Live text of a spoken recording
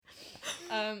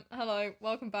Hello,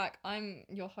 welcome back. I'm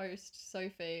your host,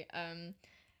 Sophie.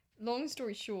 Long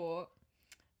story short,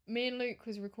 me and Luke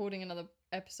was recording another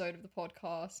episode of the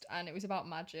podcast, and it was about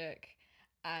magic,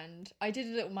 and I did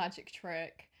a little magic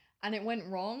trick, and it went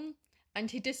wrong,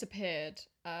 and he disappeared,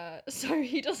 so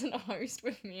he doesn't host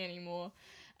with me anymore,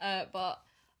 but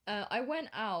I went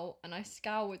out, and I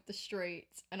scoured the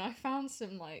streets, and I found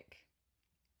some, like,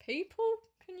 people?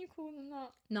 Can you call them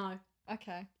that? No.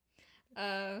 Okay.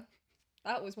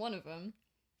 That was one of them.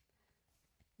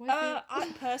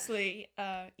 I personally,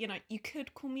 you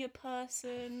could call me a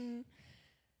person.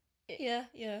 Yeah,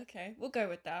 okay. We'll go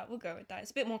with that. It's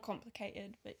a bit more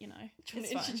complicated, but Do you want it's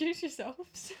to fine. introduce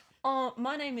yourselves?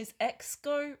 My name is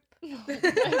Xscope. Oh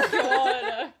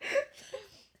my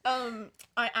god.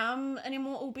 I am an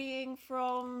immortal being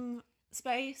from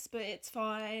space, but it's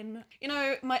fine. You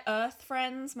know, my Earth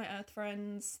friends,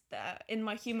 that in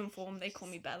my human form, they call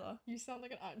me Bella. You sound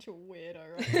like an actual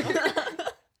weirdo right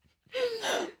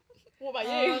now. What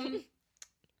about you?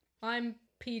 I'm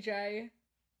PJ.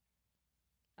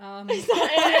 Is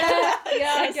that it?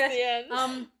 Yeah, I That's guess. the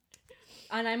end.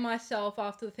 I name myself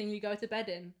after the thing you go to bed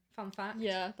in. Fun fact.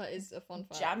 Yeah, that is a fun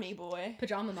fact. Jammy boy.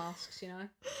 Pajama masks, you know.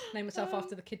 Name myself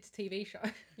after the kids' TV show.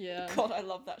 Yeah. God, I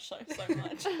love that show so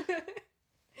much.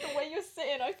 The way you're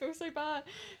sitting, I feel so bad.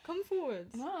 Come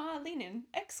forwards. Lean in.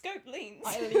 Xscope leans.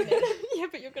 I lean in. Yeah,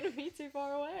 but you're gonna be too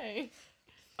far away.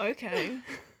 Okay.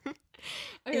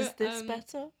 Okay, Is this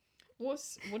better? What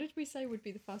did we say would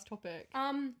be the first topic?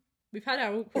 We've had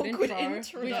our awkward intro. We've had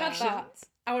that. introductions.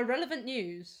 Our irrelevant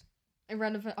news.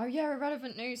 Irrelevant. Oh yeah,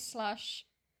 irrelevant news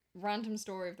 / random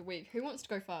story of the week. Who wants to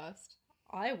go first?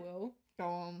 I will. Go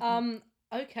on.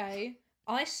 Okay.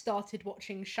 I started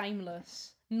watching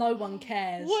Shameless. No one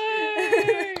cares.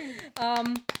 Woo!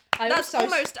 That's also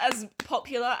almost as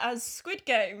popular as Squid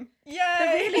Game. Yay! the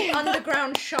really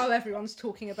underground show everyone's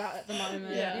talking about at the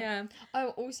moment. Yeah. Yeah. Oh,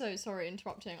 also, sorry,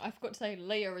 interrupting. I forgot to say,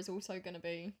 Leah is also going to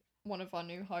be one of our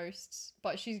new hosts,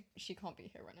 but she can't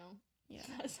be here right now. Yeah.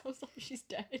 That sounds like she's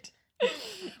dead.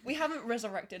 We haven't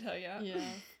resurrected her yet. Yeah.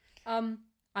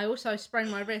 I also sprained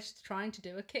my wrist trying to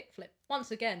do a kickflip. Once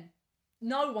again,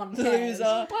 no one cares.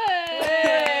 Loser.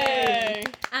 Way!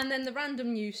 And then the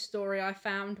random news story I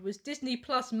found was Disney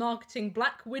Plus marketing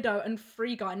Black Widow and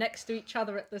Free Guy next to each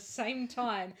other at the same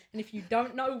time. And if you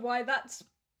don't know why that's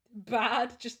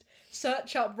bad, just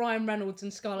search up Ryan Reynolds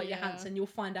and Scarlett Yeah. Johansson. You'll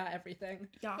find out everything.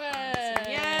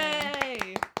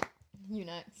 Yay! You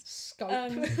next. Scope.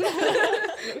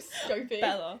 Little Scopy.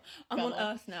 Bella. I'm on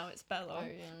Bella. Earth now, it's Bella. Oh,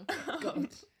 yeah. God.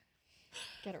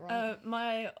 Get it right.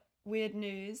 My weird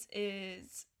news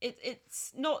is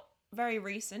it's not very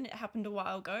recent. It happened a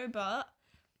while ago, but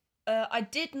I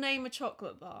did name a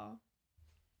chocolate bar.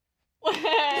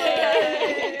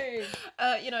 Way!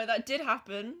 That did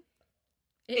happen.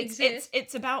 It exists.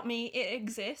 It's about me. It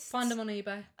exists. Find them on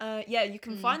eBay. Yeah, you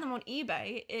can find them on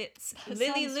eBay. It's That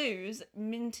Lily sounds- Lou's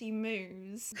Minty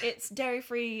Moos. It's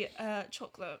dairy-free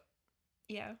chocolate.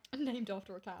 Yeah. Named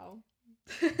after a cow.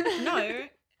 No,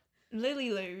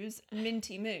 Lily Lou's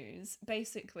Minty Moos.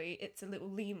 Basically, it's a little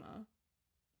lemur.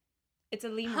 It's a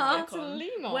lemur Huh? It's a icon.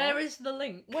 lemur. Where is the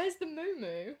link? Where's the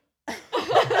moo?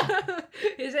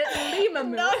 Is it lemur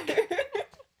milk? No.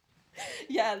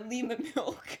 Yeah, lemur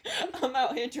milk. I'm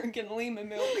out here drinking lemur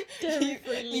milk.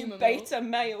 Dairy-free you lemur beta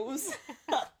males.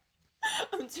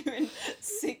 I'm doing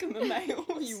sigma males.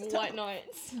 You white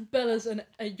knights. Bella's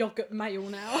a yogurt male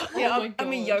now. Yeah, Oh my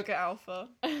I'm a God. yoga alpha.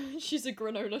 She's a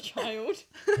granola child.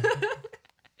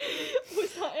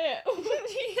 Was that it?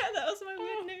 Yeah, that was my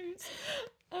weird news.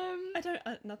 I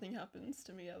don't. Nothing happens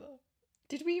to me ever.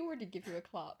 Did we already give you a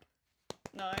clap?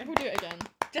 No. We'll do it again.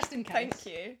 Just in case. Thank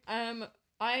you.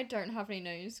 I don't have any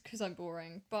news because I'm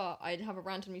boring, but I have a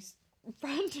random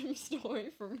story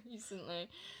from recently.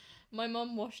 My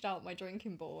mum washed out my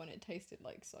drinking bowl and it tasted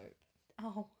like soap.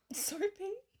 Oh. Soapy.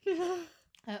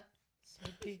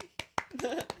 Soapy.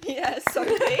 Yeah,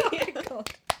 soapy. God.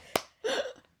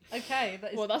 Okay,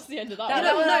 that is... Well, that's the end of that.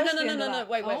 That- one. that- No. the end of that.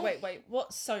 Wait. Oh.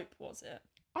 What soap was it?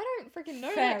 I don't freaking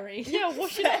know. Fairy. Yeah,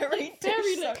 washing out Fairy like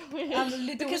fairy dish soap. liquid.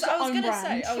 Lidl's Because I was own gonna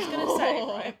brand. say,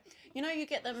 Oh. right? You know, you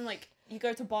get them like you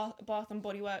go to Bath and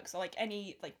Body Works or like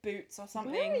any like Boots or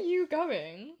something, Where are you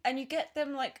going? and you get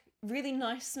them like really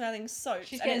nice smelling soaps,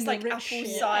 She's and getting it's the like rich apple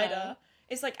shit. cider.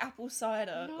 It's like apple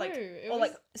cider, No, like it or was-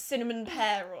 like cinnamon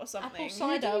pear or something. Apple Who do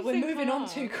cider. you We're think moving I on am?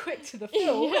 too quick to the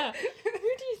film. Yeah. Who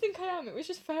do you think I am? It was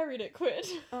just fairy liquid.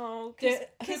 Oh, Yeah,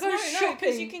 because who goes because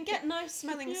shopping? you can get nice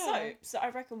smelling Yeah. soaps that I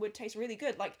reckon would taste really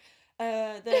good, like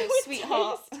It the would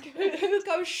Sweetheart. taste good. Who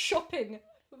goes shopping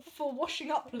for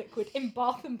washing up liquid in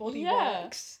Bath and Body Yeah.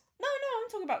 Works? No, I'm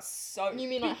talking about soap. You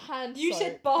mean like hand You soap?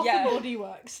 said Bath Yeah. and Body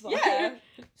Works, though. Yeah.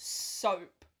 Soap.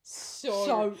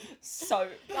 So Soap.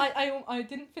 I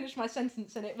didn't finish my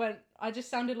sentence and I just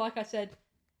sounded like I said,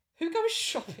 who goes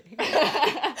shopping?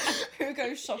 Who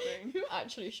goes shopping? Who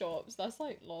actually shops? That's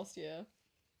like last year.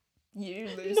 You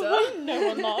loser. No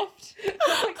one laughed.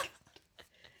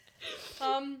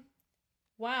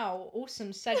 Wow,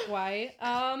 awesome segue.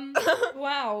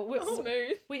 Wow,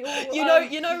 Smooth. we all. You know.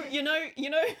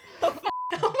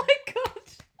 Oh my god.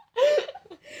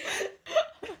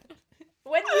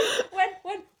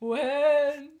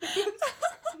 When? The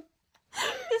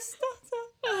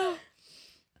stutter.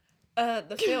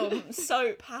 The film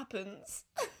Soap happens.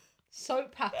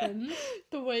 Soap happens.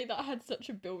 The way that had such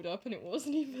a build up and it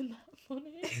wasn't even that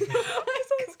funny.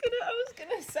 I was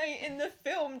gonna say in the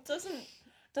film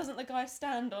doesn't the guy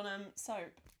stand on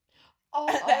soap? Oh,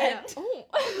 At the end.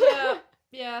 Oh.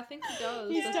 Yeah, I think he does.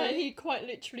 He quite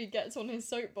literally gets on his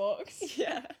soapbox.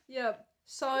 Yeah. Yeah.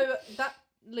 So that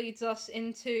leads us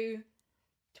into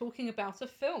talking about a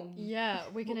film. Yeah,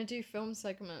 we're gonna do film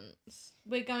segments.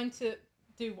 We're going to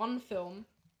do one film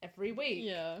every week.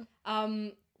 Yeah.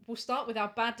 We'll start with our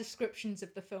bad descriptions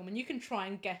of the film, and you can try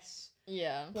and guess.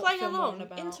 Yeah. What Play film we're along. on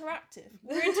about. Interactive.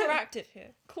 We're interactive here.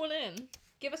 Call in.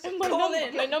 Give us a My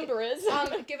number is.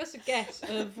 give us a guess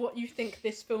of what you think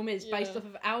this film is based Yeah. off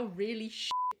of our really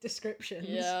shit descriptions.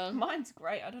 Yeah. Mine's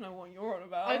great. I don't know what you're on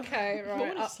about. Okay, Your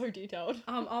right. one is so detailed.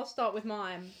 I'll start with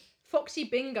mine. Foxy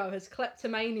Bingo has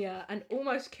kleptomania and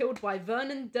almost killed by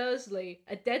Vernon Dursley,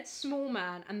 a dead small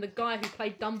man, and the guy who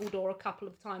played Dumbledore a couple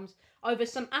of times over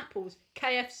some apples,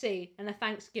 KFC, and a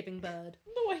Thanksgiving bird.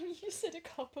 The way you said a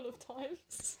couple of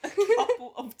times. A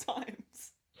couple of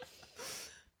times.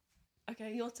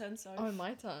 Okay, your turn, so. Oh,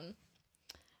 my turn.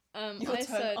 Your I turn,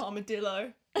 said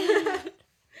armadillo.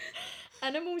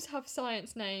 animals have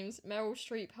science names. Meryl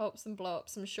Streep helps them blow up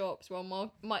some shops while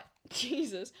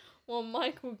while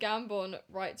Michael Gambon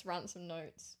writes ransom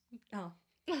notes. Oh.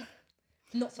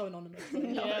 Not so anonymous. though.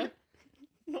 No. Yeah.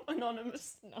 Not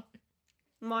anonymous. No.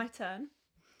 My turn.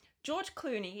 George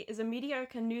Clooney is a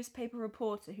mediocre newspaper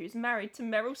reporter who's married to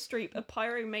Meryl Streep, a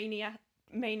pyromaniac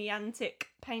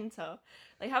painter.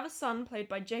 They have a son played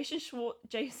by Jason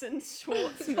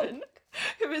Schwartzman,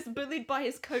 who is bullied by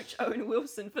his coach Owen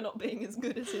Wilson for not being as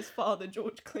good as his father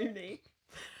George Clooney.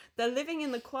 They're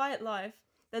living the quiet life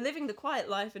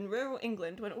in rural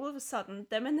England when all of a sudden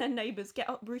them and their neighbours get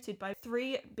uprooted by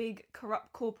 3 big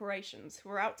corrupt corporations who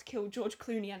are out to kill George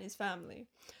Clooney and his family.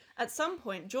 At some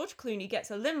point, George Clooney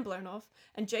gets a limb blown off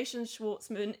and Jason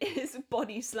Schwartzman is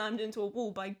body slammed into a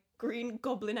wall by Green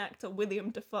Goblin actor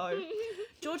William Dafoe.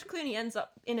 George Clooney ends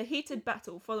up in a heated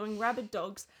battle following rabid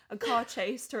dogs, a car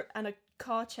chase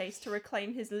to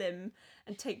reclaim his limb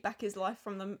and take back his life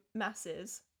from the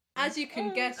masses. As you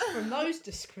can guess from those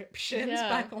descriptions, Yeah.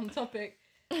 back on topic,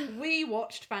 we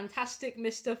watched Fantastic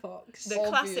Mr. Fox. The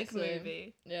classic Obviously.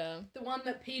 movie. Yeah. The one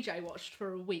that PJ watched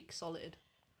for a week solid.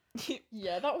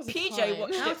 Yeah, that was a PJ time.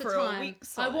 watched That it was the for a time. week. I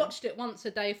solid. watched it once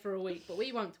a day for a week, but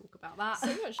we won't talk about that. So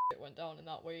much shit went down in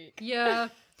that week. Yeah.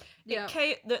 Yeah.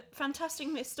 The Fantastic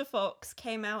Mr. Fox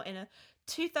came out in a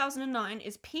 2009,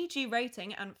 is PG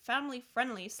rating and family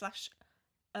friendly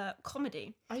 /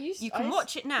 comedy. You can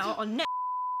watch it now on Netflix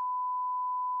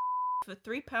for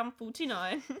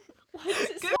 £3.49. Why does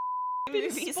it Good been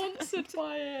movies. sponsored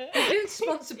by it? We've been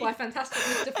sponsored by Fantastic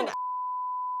Mr. Fox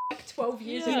like 12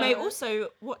 years You Yeah. may ago. also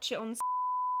watch it on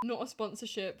Not a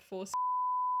sponsorship for. search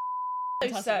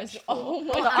Fantastic. for Oh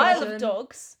my The god. Isle Amazon. of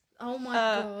Dogs, Oh my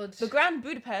god. The Grand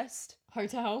Budapest,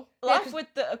 Hotel. Yeah, Life 'cause-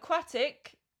 with the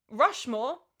Aquatic,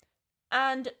 Rushmore,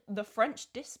 and The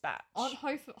French Dispatch. Aren't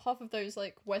half of those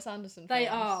like Wes Anderson They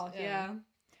films? are, yeah.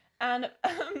 And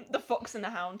The Fox and the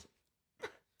Hound.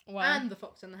 Wow. And The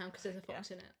Fox and the Hound, because there's a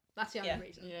fox in it. That's the only Yeah.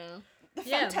 reason. Yeah. The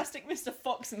Yeah. Fantastic Mr.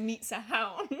 Fox meets a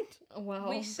hound. Wow.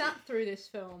 We sat through this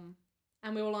film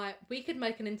and we were like, we could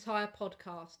make an entire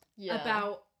podcast Yeah.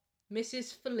 about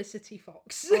Mrs. Felicity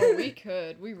Fox. Oh, we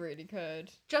could. We really could.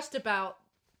 Just about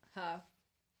her.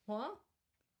 What?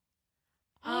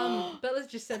 Bella's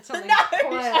just said something No,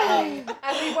 quietly,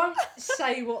 and we won't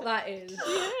say what that is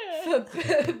Yeah.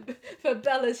 for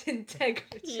Bella's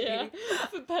integrity. Yeah.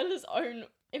 For Bella's own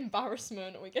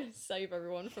embarrassment, we're gonna save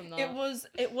everyone from that.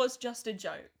 It was just a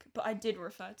joke, but I did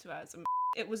refer to it as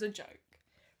it was a joke.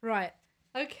 Right.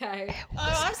 Okay. Oh,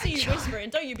 I see you whispering.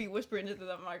 Don't you be whispering into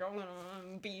the mic. I'm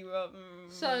gonna be you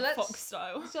So let's- Fox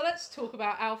style. So let's talk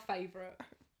about our favourite,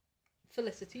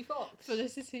 Felicity Fox.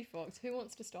 Felicity Fox. Who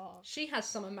wants to start? She has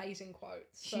some amazing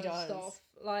quotes. She first does. off.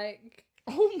 Like,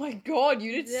 Oh my god,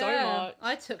 you did so much.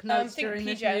 I took I notes think during PJ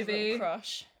this has a movie. little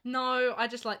crush. No, I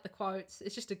just like the quotes.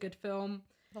 It's just a good film.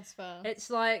 That's fair. It's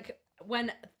like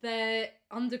when they're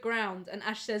underground and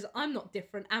Ash says, "I'm not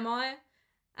different, am I?"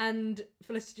 And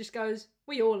Felicity just goes,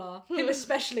 "We all are." Him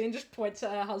especially, and just points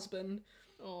at her husband.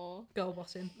 Aw. Girl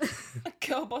bossing.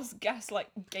 Girl boss gaslight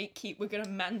gatekeep. We're gonna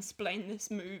mansplain this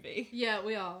movie. Yeah,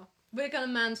 we are. We're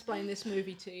gonna mansplain this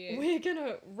movie to you. We're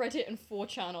gonna Reddit and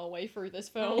 4chan our way through this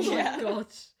Oh film. my Yeah.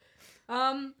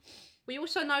 god. We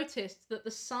also noticed that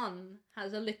the sun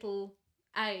has a little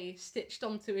A stitched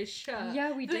onto his shirt.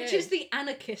 Yeah, we Which did. is the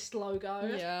anarchist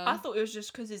logo. Yeah. I thought it was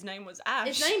just because his name was Ash.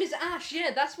 His name is Ash,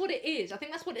 yeah, that's what it is. I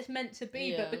think that's what it's meant to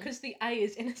be, Yeah. but because the A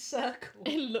is in a circle.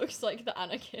 It looks like the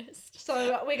anarchist.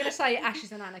 So we're gonna say Ash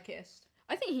is an anarchist.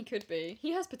 I think he could be.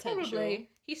 He has potential. Probably.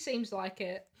 He seems like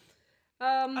it.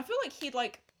 I feel like he'd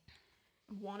like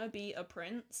wanna be a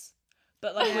prince,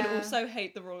 but like would Yeah. also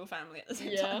hate the royal family at the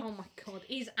same Yeah. time. Oh my god,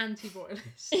 he's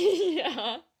anti-royalist.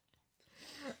 Yeah.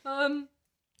 um,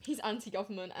 He's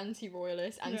anti-government,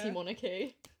 anti-royalist,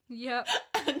 anti-monarchy, yep.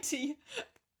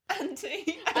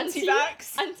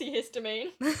 Anti-vax.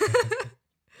 anti-histamine.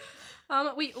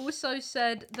 We also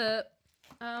said that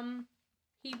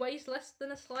he weighs less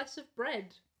than a slice of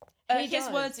bread. He His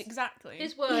does. words exactly.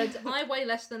 His words, I weigh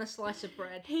less than a slice of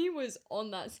bread. He was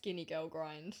on that skinny girl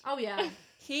grind. Oh yeah.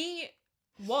 He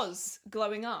was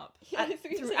glowing up Yeah, I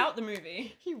think so. throughout the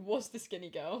movie. He was the skinny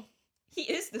girl. He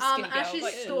is the skinny girl. Ash's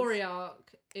like, story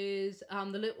arc is the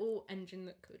little engine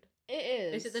that could. It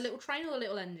is. Is it the little train or the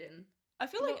little engine? I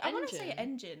feel Little like I want to say engine.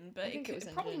 engine, but I think it was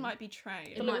it probably engine. might be train.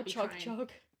 It The might little be chug train. chug.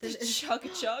 The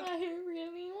Chug chug. I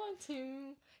really want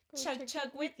to go Chug chug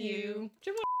with you.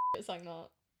 Do you remember it sang that?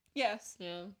 Yes.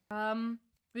 Yeah.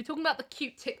 We're talking about the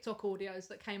cute TikTok audios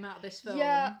that came out of this film.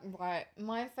 Yeah, right.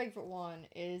 My favourite one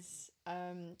is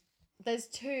there's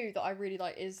two that I really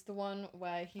like. Is the one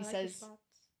where he I like your says, spots.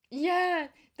 yeah,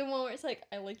 the one where it's like,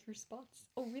 I like your spots.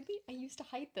 Oh really? I used to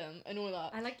hide them and all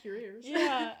that. I like your ears.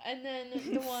 Yeah, and then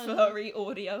the one Furry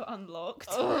audio unlocked.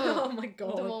 Oh my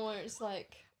god. the one where it's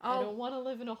like, I don't want to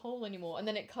live in a hole anymore, and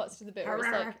then it cuts to the bit where it's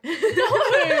like,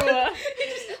 no!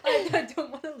 I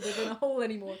don't want to live in a hole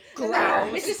anymore.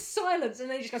 Growls. It's just silence, and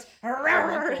then he just goes. oh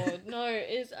my god, no,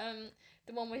 it's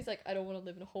the one where he's like, I don't want to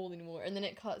live in a hole anymore, and then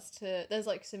it cuts to there's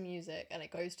like some music, and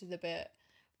it goes to the bit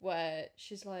where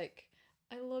she's like,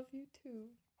 I love you too,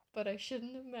 but I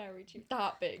shouldn't have married you.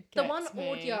 That bit The gets one me.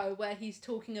 audio where he's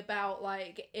talking about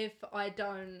like if I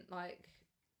don't like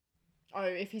Oh,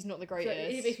 if he's not the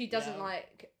greatest. if he doesn't yeah.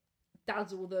 like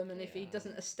dazzle them and if he Yeah.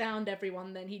 doesn't astound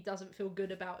everyone, then he doesn't feel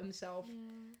good about himself.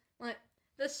 Like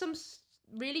there's some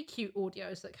really cute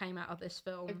audios that came out of this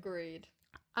film. Agreed.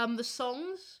 The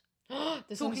songs.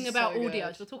 The songs Talking are about so audios,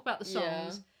 good. we'll talk about the Yeah.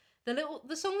 songs.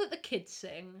 The song that the kids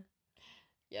sing,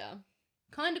 Yeah.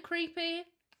 kind of creepy.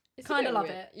 It's a Kinda bit love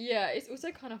weird. it. Yeah, it's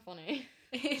also kind of funny.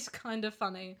 It's kind of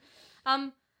funny.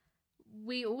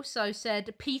 We also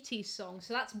said Petey's song,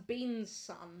 so that's Bean's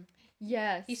son.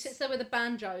 Yes. He sits there with a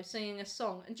banjo singing a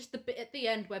song, and just the bit at the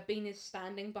end where Bean is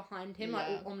standing behind him, like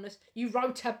Yeah. all ominous. You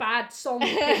wrote a bad song,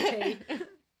 Petey.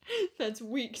 That's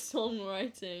weak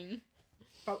songwriting.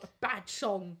 Wrote a bad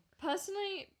song.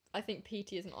 Personally, I think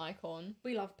Petey is an icon.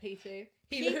 We love Petey.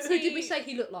 Who Petey- did we say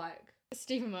he looked like?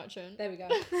 Stephen Merchant. There we go.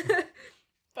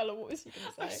 Bella, what was you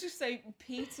I gonna was say? just say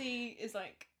Petey is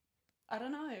like, I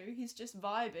don't know, he's just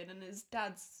vibing, and his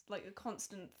dad's like a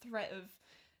constant threat of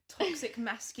toxic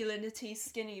masculinity,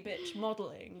 skinny bitch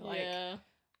modelling. Like, Yeah.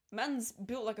 man's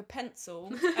built like a pencil,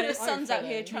 and his son's out here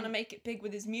feeling. trying to make it big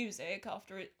with his music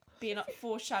after it being up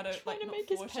foreshadowed, Trying like to not make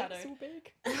his foreshadowed. pencil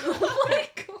big. Oh my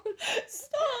god.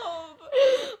 Stop!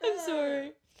 I'm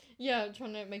sorry. Yeah,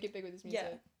 trying to make it big with his music.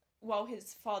 Yeah. While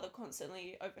his father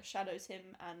constantly overshadows him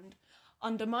and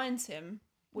undermines him,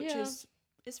 which Yeah. is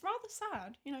it's rather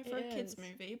sad, you know, for It a kids is.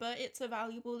 movie, but it's a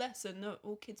valuable lesson that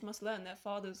all kids must learn. Their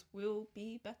fathers will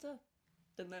be better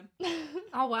than them.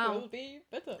 Oh wow. Will be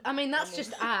better. I mean, that's than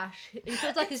just them. Ash. He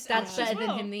feels like his It's dad's Ash better as than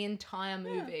well. him the entire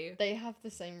movie. They have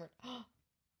the same.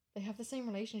 They have the same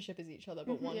relationship as each other,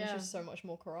 but Mhm. one's Yeah. just so much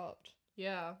more corrupt.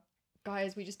 Yeah.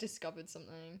 Guys, we just discovered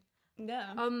something.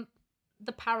 Yeah.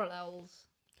 The parallels.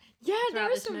 Yeah, there Throughout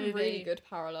are this some movie. really good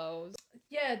parallels.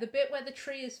 Yeah, the bit where the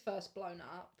tree is first blown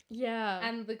up Yeah.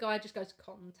 and the guy just goes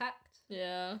contact.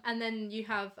 Yeah. And then you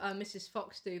have Mrs.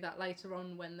 Fox do that later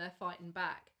on when they're fighting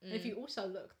back. And if you also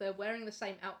look, they're wearing the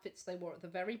same outfits they wore at the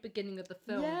very beginning of the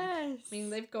film. Yes. I mean,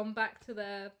 they've gone back to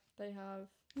their They have.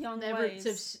 Young roots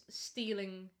of ways.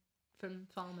 stealing from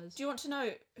farmers. Do you want to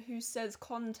know who says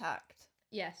contact?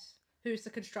 Yes. Who's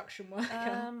the construction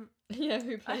worker? Yeah,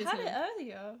 who I plays had him? it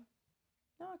earlier.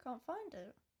 No, I can't find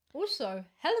it. Also,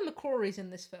 Helen McCrory's in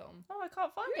this film. Oh, I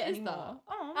can't find Who it is anymore.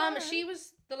 that? Oh, no. She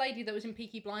was the lady that was in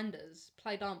Peaky Blinders,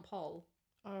 played Aunt Pol.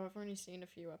 Oh, I've only seen a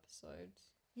few episodes.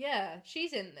 Yeah,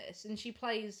 she's in this, and she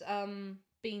plays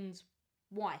Bean's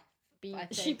wife. I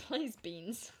She think. plays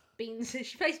Beans. Beans.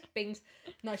 She plays Beans.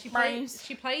 No, Brains.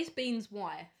 she plays Bean's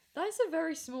wife. That's a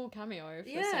very small cameo for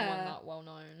someone Yeah. that well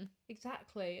known.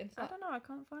 Exactly. And I don't know. I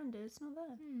can't find it. It's not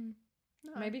there.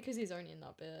 No. Maybe because he's only in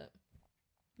that bit.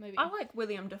 maybe. I like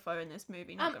William Dafoe in this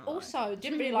movie. Not gonna lie. Also,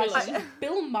 didn't realise Willem.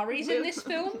 Bill Murray's in this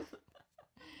film.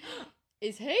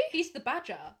 Is he? He's the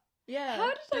Badger. Yeah. How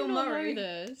did Bill I not Murray. know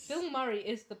this? Bill Murray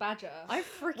is the Badger. I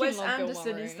freaking Wes love Bill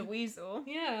Anderson Murray. is the Weasel.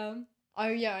 Yeah. Oh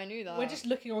yeah, I knew that. We're just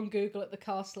looking on Google at the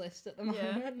cast list at the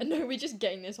Yeah. moment. No, we're just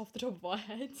getting this off the top of our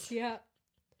heads. Yeah.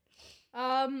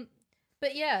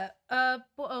 But yeah,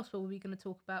 what else were we going to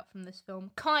talk about from this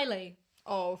film? Kylie.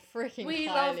 Oh, freaking We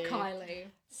Kylie. love Kylie.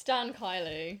 Stan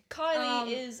Kylie. Kylie Um,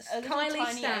 is a little Kylie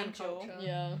tiny stan angel. culture.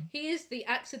 Yeah. He is the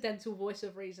accidental voice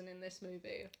of reason in this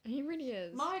movie. He really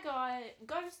is. My guy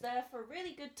goes there for a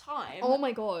really good time. Oh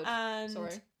my god. And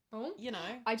Sorry. Oh. you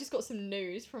know, I just got some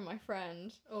news from my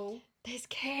friend. Oh. This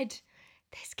kid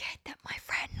that my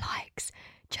friend likes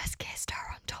just kissed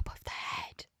her on top of the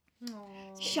head.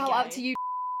 Shout gay. out to you.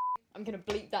 I'm gonna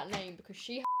bleep that name because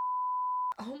she.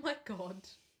 Oh my god.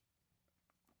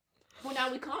 well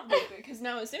now we can't do it because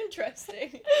now it's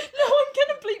interesting. No, I'm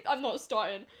gonna bleep. I'm not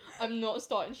starting.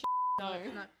 No.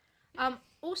 No.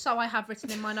 Also, I have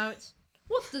written in my notes,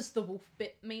 what does the wolf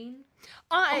bit mean?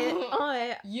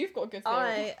 You've got a good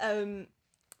theory. I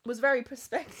was very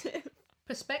perspective.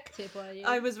 Perspective, were you?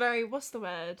 I was very what's the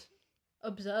word?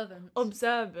 Observant.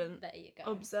 Observant. There you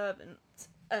go. Observant.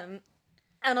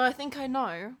 And I think I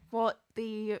know what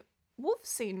the wolf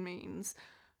scene means.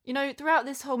 You know, throughout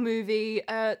this whole movie,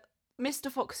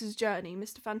 Mr. Fox's journey,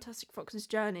 Mr. Fantastic Fox's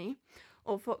journey,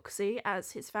 or Foxy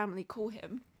as his family call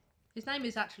him. His name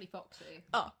is actually Foxy.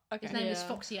 Oh, okay. His name is Yeah.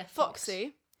 Foxy F. Fox.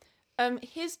 Foxy.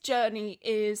 His journey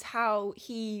is how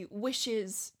he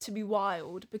wishes to be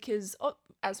wild because,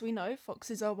 as we know,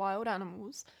 foxes are wild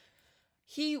animals.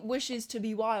 He wishes to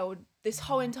be wild this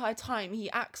whole entire time. He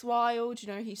acts wild, you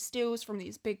know, he steals from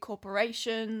these big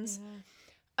corporations.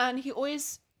 And he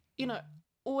always,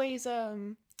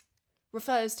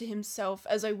 refers to himself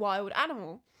as a wild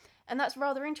animal. And that's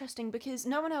rather interesting because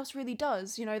no one else really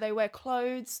does. You know, they wear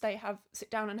clothes, they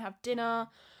sit down and have dinner,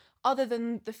 other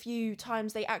than the few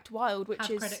times they act wild, which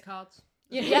Have is credit cards.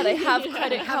 yeah, they have Yeah.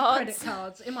 credit Have cards. credit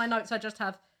cards. In my notes, I just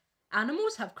have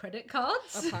animals have credit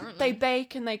cards. Apparently. They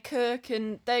bake and they cook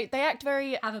and they act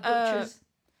very Have a butcher's.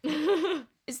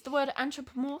 is the word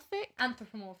anthropomorphic?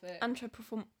 Anthropomorphic.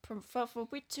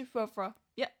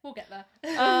 Yeah, We'll get there.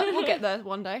 we'll get there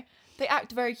one day. They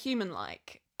act very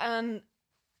human-like, and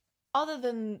other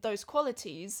than those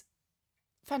qualities,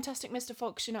 Fantastic Mr.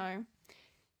 Fox, you know,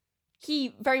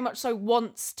 he very much so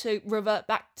wants to revert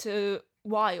back to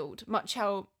wild, much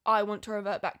how I want to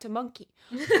revert back to monkey.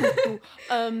 Go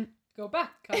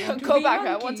back. I want to Go be back, I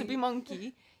monkey. want to be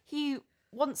monkey. He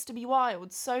wants to be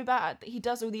wild so bad that he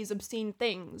does all these obscene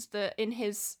things that in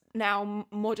his now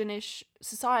modernish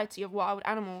society of wild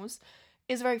animals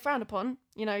is very frowned upon.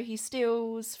 You know, he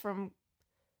steals from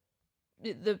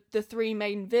the three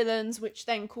main villains, which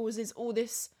then causes all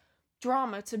this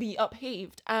drama to be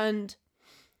upheaved. And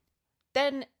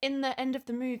then in the end of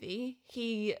the movie,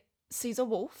 he sees a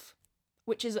wolf,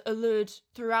 which is allured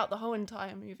throughout the whole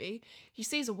entire movie. He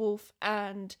sees a wolf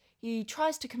and he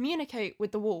tries to communicate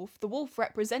with the wolf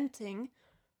representing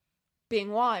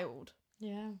being wild.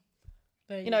 Yeah.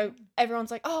 There You know,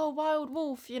 everyone's like, "Oh, wild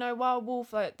wolf," you know, wild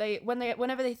wolf. Like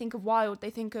whenever they think of wild,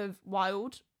 they think of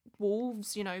wild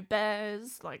wolves, you know,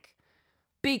 bears, like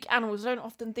big animals. They don't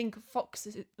often think of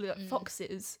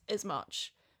foxes as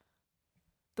much.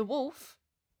 The wolf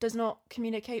does not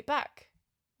communicate back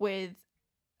with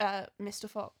Mr.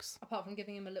 Fox. Apart from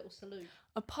giving him a little salute.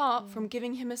 Apart from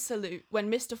giving him a salute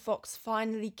when Mr. Fox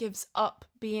finally gives up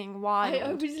being wild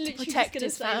I was literally to protect just gonna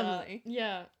his say family. That.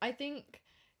 Yeah, I think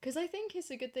because I think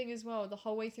it's a good thing as well. The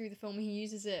whole way through the film, he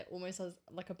uses it almost as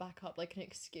like a backup, like an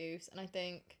excuse, and I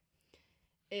think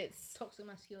it's Toxic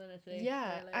masculinity.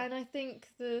 yeah. really. And I think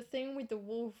the thing with the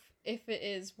wolf, if it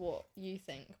is what you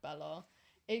think, Bella,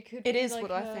 it could. It be is like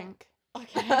what I think.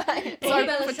 Okay. It's What open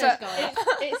Bella for says, ter- guys.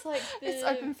 It's like It's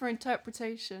open for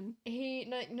interpretation. he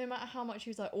no matter how much he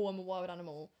was like, oh, I'm a wild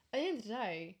animal. At the end of the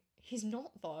day, he's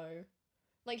not though.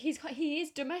 Like he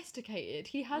is domesticated.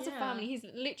 He has a Yeah. family. He's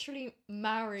literally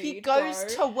married. He goes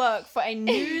bro. to work for a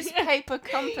newspaper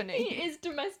company. He is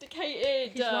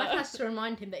domesticated. His wife has to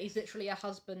remind him that he's literally a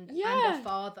husband and Yeah. a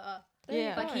father. There you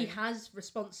Yeah. go. Like, he has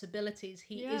responsibilities.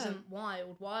 He Yeah. isn't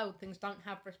wild. Wild things don't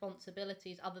have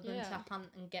responsibilities other than Yeah. to hunt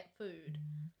and get food.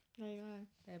 There you go.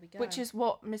 There we go. Which is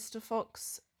what Mr.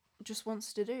 Fox just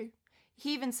wants to do.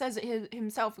 He even says it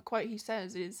himself. A quote he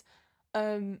says is,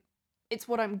 "It's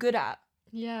what I'm good at."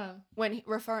 Yeah. When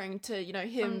referring to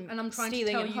him and I'm trying to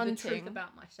stealing tell and you hunting. the truth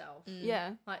about myself. Mm.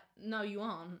 Yeah, Like, no, you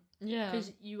aren't. Yeah.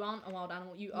 Because you aren't a wild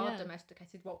animal. You are Yeah.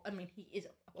 domesticated. Well, I mean, he is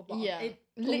a wild. Yeah. all of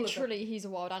them. Literally, he's a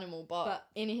wild animal, but But-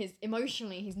 in his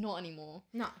emotionally, he's not anymore.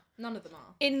 No, none of them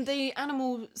are. in the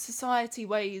animal society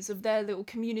ways of their little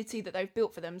community that they've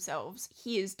built for themselves,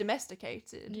 he is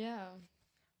domesticated. Yeah.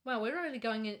 Well, we're really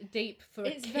going in deep for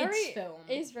It's a kids' very- film.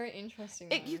 It's very interesting.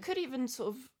 You though. could even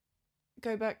sort of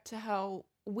go back to how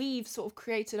we've sort of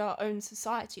created our own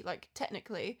society. Like,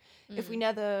 technically, if we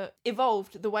never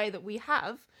evolved the way that we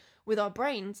have with our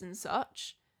brains and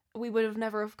such, we would have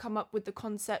never have come up with the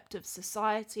concept of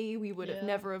society. We would have Yeah.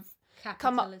 never have Capitalism.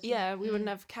 come up. Yeah, we wouldn't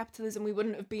have capitalism. We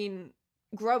wouldn't have been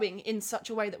growing in such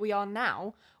a way that we are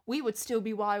now. We would still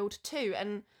be wild too,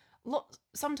 and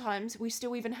sometimes we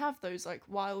still even have those like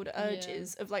wild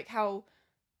urges of like how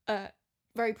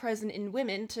very present in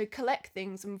women to collect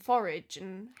things and forage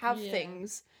and have Yeah.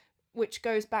 things, which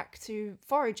goes back to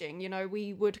foraging.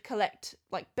 We would collect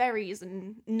like berries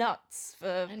and nuts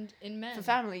And in men. for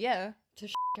family. Yeah, To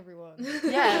everyone.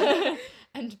 Yeah.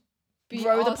 And be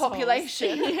Grow the arseholes.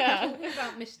 population. yeah. Talking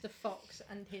about Mr. Fox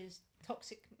and his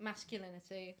toxic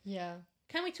masculinity, Yeah.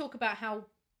 can we talk about how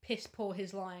piss poor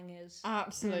his lying is?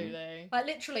 Absolutely. Like,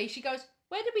 literally, she goes,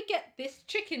 "Where did we get this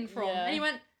chicken from?" Yeah. And he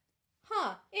went,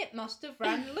 "Huh, it must have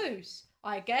ran loose,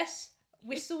 I guess.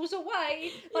 Whistles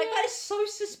away." Like, Yeah. that is so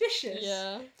suspicious.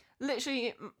 Yeah.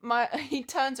 Literally, he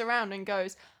turns around and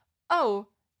goes, "Oh,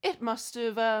 it must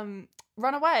have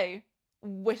run away."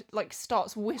 Like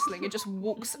starts whistling and just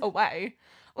walks away.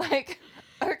 Like,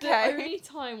 The okay. only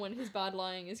time when his bad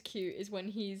lying is cute is when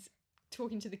he's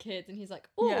talking to the kids and he's like,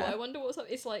 "Oh, Yeah. I wonder what's up."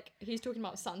 It's like he's talking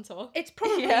about Santa. It's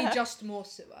probably Yeah. just more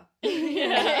sewer.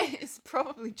 yeah. It's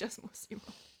probably just Muslim.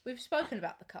 We've spoken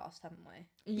about the cast, haven't we?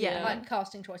 Yeah. Like,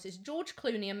 casting choices. George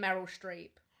Clooney and Meryl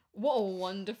Streep. What a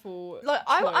wonderful Like,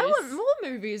 I want choice. more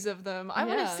movies of them. I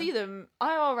want Yeah. to see them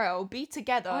IRL, be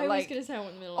together. I was like, gonna say I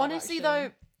want them in live honestly action.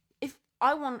 though, if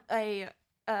I want a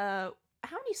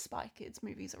how many Spy Kids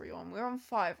movies are we on? We're on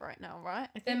 5 right now, right?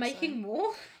 I They're think making so.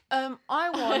 more? I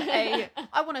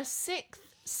want a 6th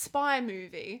spy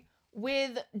movie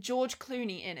with George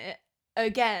Clooney in it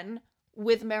again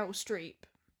with Meryl Streep,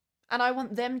 and I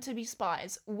want them to be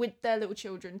spies with their little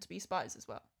children to be spies as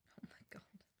well, Oh my god.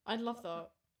 I'd love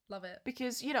that. Love it.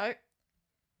 because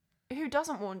who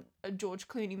doesn't want a George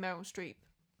Clooney Meryl Streep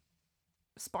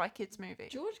Spy Kids movie?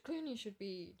 George Clooney should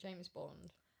be James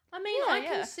Bond. I mean, Yeah, I yeah.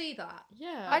 can see that.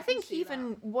 Yeah. I can think see he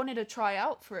even wanted to try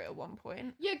out for it at one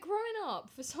point. Yeah, growing up,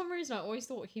 for some reason I always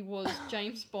thought he was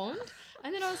James Bond.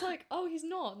 And then I was like, oh, he's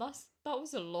not. That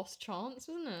was a lost chance,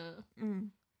 wasn't it? Mm.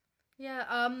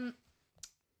 Yeah,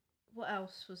 what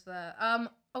else was there?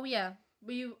 Oh yeah,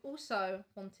 we also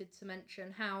wanted to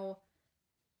mention how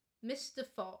Mr.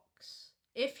 Fox,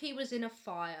 if he was in a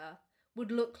fire,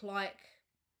 would look like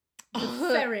the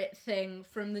ferret thing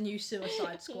from the new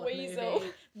Suicide Squad Weasel.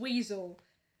 movie. Weasel.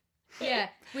 Yeah,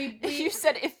 we You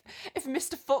said if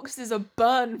Mr. Fox is a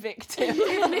burn victim.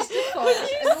 Mr. Fox.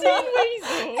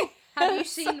 Weasel. Have you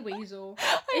seen Weasel?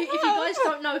 If you guys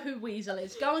don't know who Weasel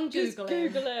is, go and Just Google him.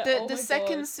 Google it. The Oh the my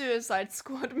second God. Suicide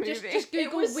Squad movie. Just It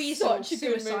Google was Weasel such a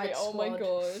good Suicide movie. Oh my Squad.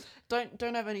 god.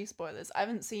 Don't have any spoilers. I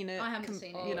haven't seen it. I haven't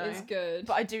seen it Oh, You know, it's good.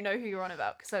 but I do know who you're on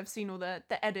about because I've seen all the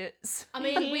edits I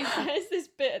mean, we There's this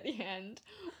bit at the end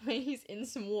where he's in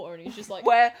some water and he's just like,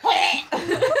 where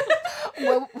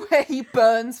where he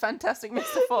burns Fantastic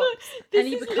Mr. Fox. this And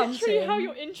he is becomes literally how him.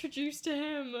 you're introduced to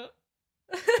him.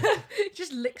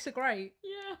 just licks a grape.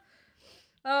 Yeah.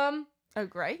 Oh,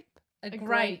 great. A A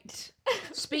grape.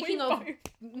 Speaking We of, both-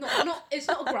 not it's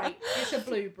not a grape. It's a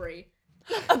blueberry.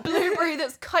 A blueberry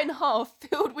that's kind of half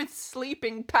filled with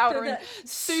sleeping powder and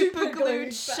super Super glued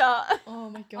glued shut. Oh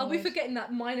my god. Are we forgetting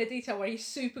that minor detail where he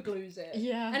super glues it?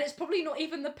 Yeah. And it's probably not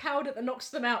even the powder that knocks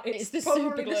them out. It's, It's the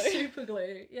probably the superglue. super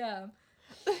glue. Yeah.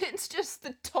 It's just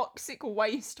the toxic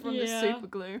waste from the Yeah. super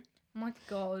glue. Oh my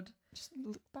god. Just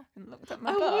look back and look at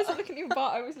my I butt. wasn't looking at your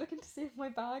butt, I was looking to see if my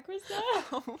bag was there.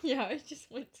 Oh, Yeah, I just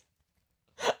went.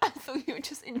 I thought you were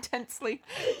just intensely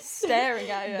staring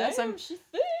at it. As Damn, I'm, she's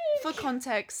thick. for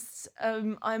context,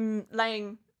 I'm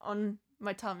laying on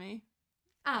my tummy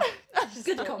Ah,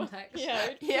 good context.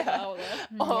 Yeah, Yeah. Out there.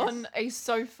 on a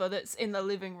sofa that's in the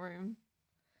living room.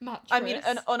 Mattress. I mean,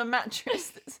 on a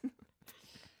mattress. That's,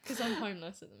 because I'm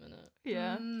homeless at the minute.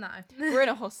 yeah, No. we're in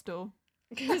a hostel.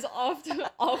 Because after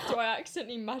I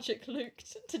accidentally magic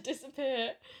Luked to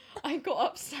disappear, I got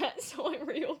upset, so I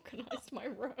reorganised my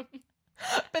room.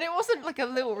 But it wasn't like a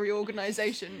little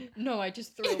reorganisation. No, I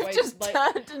just threw You away. just like,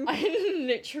 turned and... I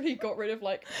literally got rid of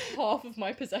like half of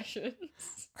my possessions,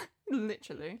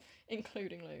 Literally.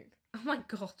 including Luke. Oh my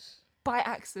god. By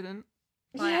accident.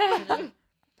 By Yeah. accident.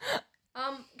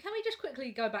 Can we just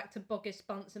quickly go back to Boggis,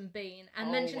 Bunce and Bean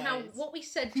and mention how Always. what we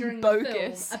said during the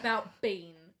Bogus. film about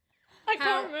Bean? I How-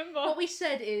 can't remember. What we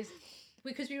said is,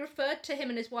 because we referred to him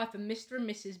and his wife as Mr. and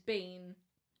Mrs. Bean.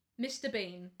 Mr.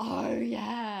 Bean. Oh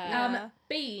yeah. Yeah.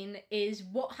 Bean is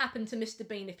what happened to Mr.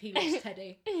 Bean if he lost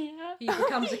Teddy. Yeah. He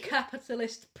becomes a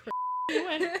capitalist prick. He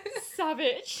went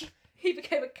savage. He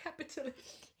became a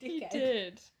capitalist He dickhead.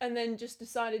 did. And then just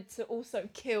decided to also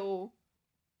kill,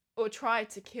 or try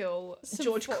to kill, Some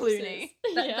George foxes. Clooney.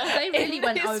 Yeah. They really in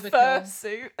went his overkill.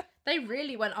 fursuit. They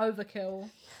really went overkill.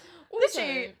 Also,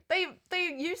 Literally, they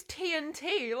used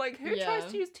TNT. Like, who Yeah.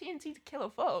 tries to use TNT to kill a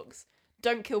fox?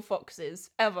 Don't kill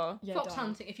foxes ever. yeah, Fox don't.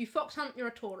 hunting. If you fox hunt, you're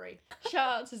a Tory.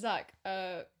 Shout out to Zach.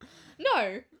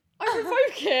 No, I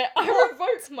revoke it. I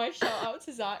revoked my shout out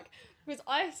to Zach because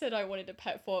I said I wanted a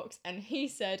pet fox and he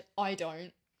said I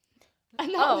don't, and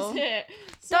that was Oh. it.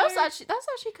 So, That's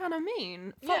actually kind of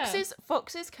mean. Yeah.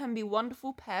 Foxes can be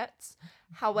wonderful pets.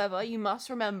 However, you must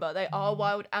remember they are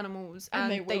wild animals, and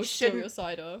and they will steal shouldn't. your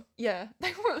cider. Yeah,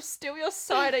 they will steal your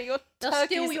cider, your They'll turkeys,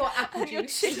 steal your apple and your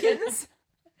juice. chickens.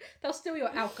 They'll steal your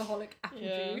alcoholic apple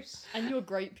Yeah. juice. And your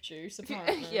grape juice,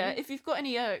 apparently. Yeah, if you've got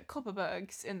any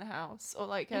Copperbergs in the house or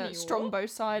like Any a Strongbow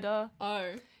cider,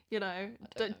 Oh. you know,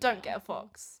 don't don't know get a that one.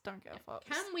 fox. Don't get a fox.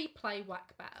 Can we play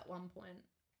Whack-Bat at one point?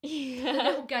 The Yeah.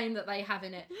 little game that they have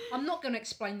in it. I'm not going to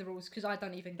explain the rules because I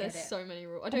don't even get There's it. so many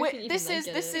rules. I don't Wait, think this even is-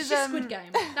 they this get It's it. just is, Squid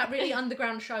Game, that really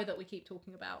underground show that we keep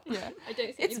talking about. Yeah. I don't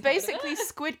think It's you've heard of basically it.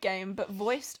 Squid Game, but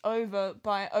voiced over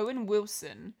by Owen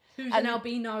Wilson. Who's And- an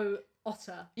albino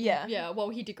otter? Yeah. Yeah, well,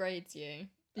 he degrades you.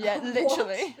 Yeah, What?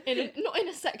 literally. Not in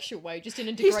a sexual way, just in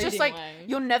a He's degrading just like, way.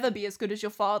 you'll never be as good as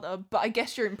your father, but I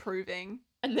guess you're improving.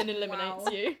 And then eliminates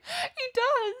Wow. you. He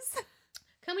does.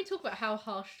 Can we talk about how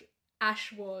harsh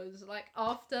Ash was? Like,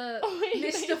 after Oh, he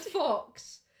Mr. made-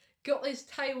 Fox got his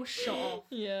tail shot off,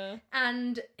 Yeah.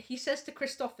 and he says to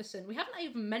Christopherson, we haven't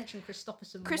even mentioned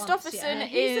Christopherson once Christopherson yet.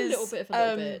 He's a is, little bit of a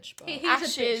little um, bitch, but He's a bitch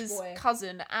Ash's boy.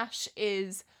 cousin. Ash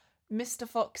is Mr.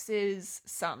 Fox's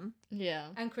son. yeah.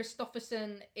 And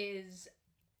Christopherson is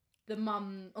the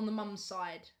mum, on the mum's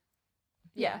side.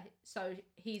 Yeah. So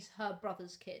he's her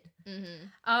brother's kid. Mm-hmm.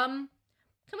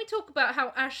 Can we talk about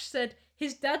how Ash said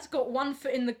his dad's got one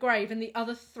foot in the grave and the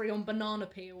other three on banana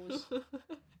peels?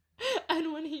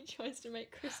 And when he tries to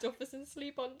make Christopherson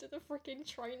sleep under the freaking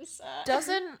train set.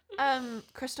 Doesn't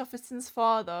Christopherson's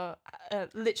father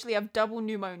literally have double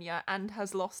pneumonia and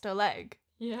has lost a leg?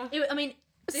 Yeah. I mean,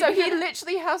 So he had-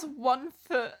 literally has 1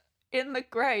 foot in the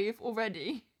grave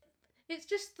already. it's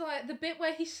just like the bit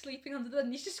where he's sleeping under the,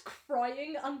 and he's just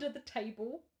crying under the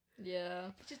table.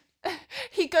 Yeah.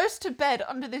 He goes to bed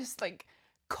under this like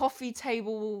coffee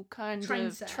table kind Train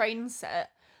of set. train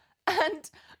set, and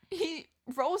he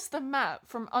rolls the mat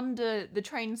from under the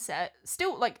train set,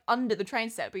 still like under the train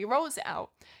set, but he rolls it out.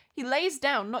 He lays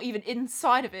down, not even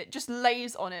inside of it, just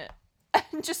lays on it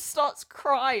and just starts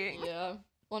crying. Yeah.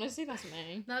 Honestly, that's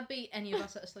me. That'd be any of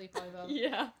us at a sleepover.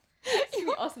 Yeah. It's gonna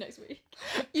be us next week.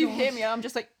 You God. hear me? I'm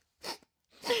just like,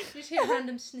 You just hear a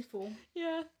random sniffle.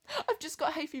 Yeah. I've just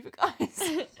got hay fever, guys.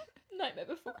 Nightmare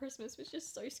Before Christmas was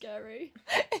just so scary.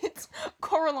 It's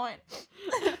Coraline.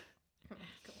 Oh my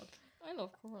god. I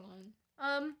love Coraline.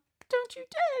 Don't you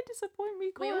dare disappoint me,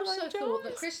 We Coraline also thought that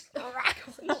Jones. Chris.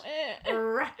 That's not it.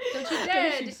 Don't you dare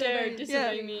Don't you disobey, dare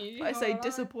disobey Yeah. me. I say Coraline.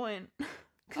 disappoint. Oh.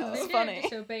 Because You it's dare funny.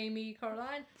 disobey me,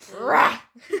 Caroline.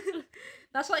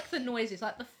 That's like the noises,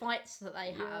 like the fights that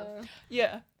they have.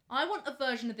 Yeah. I want a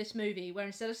version of this movie where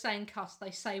instead of saying cuss,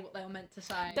 they say what they were meant to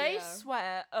say. They Yeah.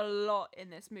 swear a lot in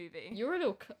this movie. You're a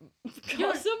little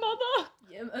You're- cusser, mother.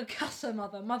 Yeah, a cusser,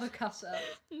 mother cusser.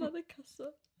 Mother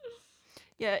cusser.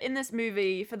 Yeah, in this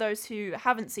movie, for those who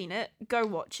haven't seen it, go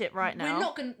watch it right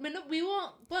now. We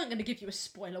weren't gonna give you a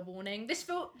spoiler warning. This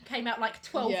film came out like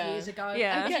 12 Yeah. years ago.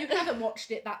 Yeah. And if you haven't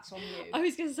watched it, that's on you. I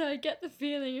was gonna say, I get the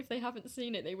feeling if they haven't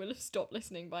seen it, they will have stopped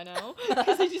listening by now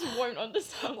because they just won't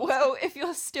understand. Well, if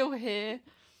you're still here,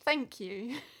 thank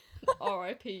you.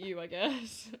 R.I.P. you, I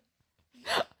guess.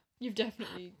 You've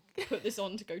definitely put this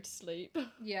on to go to sleep.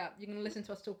 Yeah, you're gonna listen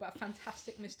to us talk about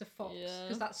Fantastic Mr. Fox Yeah.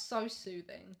 because that's so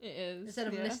soothing. It is. Instead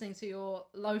of Yeah. listening to your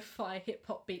lo-fi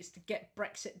hip-hop beats to get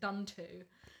Brexit done to.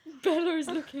 Bella is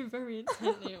looking very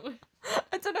intently at me.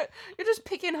 I don't know. You're just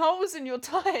picking holes in your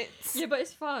tights. Yeah, but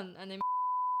it's fun, and then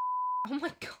Oh my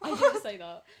I god. didn't say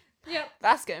that. Yep.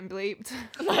 That's getting bleeped.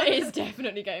 That is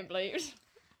definitely getting bleeped.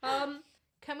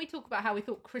 Can we talk about how we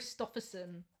thought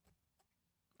Christopherson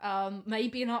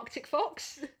maybe an Arctic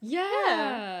fox?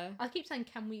 Yeah. I keep saying,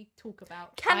 can we talk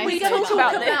about? Can I we say talk that.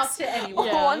 about about this? it anyway?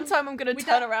 Yeah. One time I'm going We to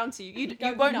turn don't- around to you. You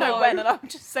don't won't know know. when, and I'll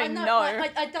just say I know, no.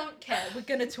 I don't care. We're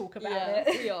gonna talk about Yeah,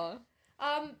 it. we are.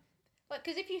 Like,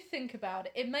 because if you think about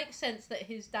it, it makes sense that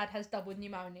his dad has double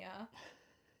pneumonia.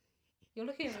 You're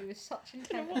looking at me with such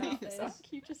intent about this.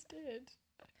 You just did.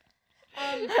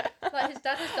 Like his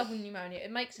dad has double pneumonia.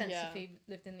 It makes sense Yeah. if he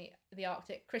lived in the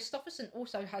Arctic. Christopherson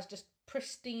also has just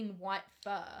pristine white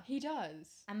fur He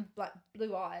does. and like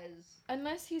blue eyes,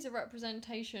 Unless he's a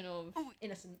representation of.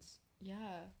 innocence.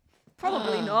 Yeah.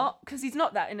 Probably Ah. not, because he's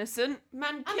not that innocent.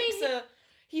 Man I kicks mean,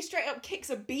 he straight up kicks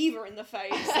a beaver in the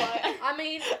face. Like, I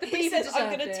mean, the he beaver says, deserved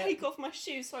 "I'm gonna it. take off my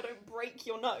shoes so I don't break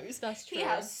your nose." That's true. He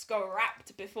has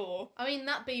scrapped before. I mean,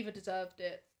 that beaver deserved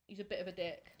it. He's a bit of a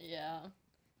dick. Yeah.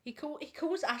 He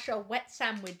calls Ash a wet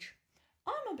sandwich.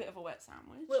 I'm a bit of a wet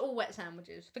sandwich. We're all wet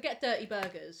sandwiches. Forget dirty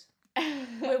burgers.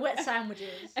 We're wet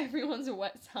sandwiches. Everyone's a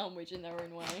wet sandwich in their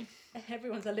own way.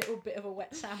 Everyone's a little bit of a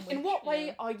wet sandwich. In what way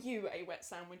Yeah. are you a wet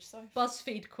sandwich, Soph?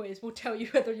 BuzzFeed quiz will tell you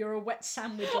whether you're a wet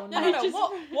sandwich or No, not. no, no.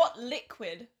 just- What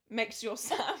liquid makes your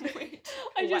sandwich?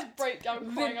 I just wet? break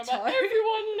down crying. I'm like, Vimto.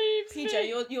 everyone leaves me.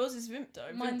 PJ, yours is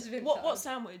Vimto. Mine's What Vimto.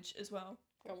 sandwich as well?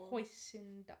 Go on.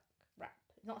 Hoisin duck wrap.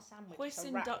 It's not a sandwich. it's a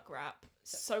Hoisin wrap. duck wrap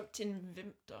soaked in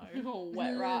Vimto. Oh,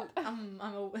 wet wrap.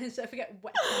 So forget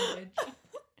wet sandwich.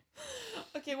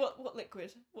 Okay, what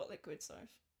liquid? What liquid, Soph?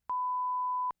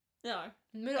 No.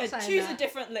 We're not saying Choose that. a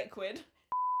different liquid.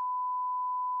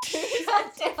 Choose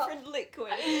Shut a different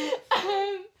liquid.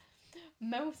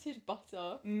 Melted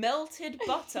butter. Melted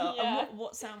butter. Yeah. And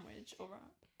what sandwich or wrap?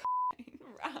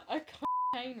 Wrap. A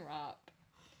cocaine wrap.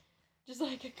 Just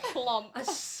like a clump. A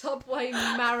Subway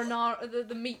marinara,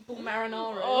 the meatball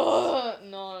marinara. Oh,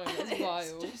 no. That's It's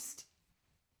wild. just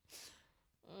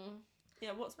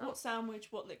yeah. What sandwich?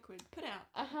 What liquid? Put it out.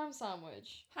 A ham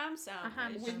sandwich. Ham sandwich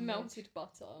ham With sandwich. melted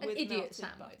butter. An with idiot melted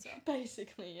sandwich. butter.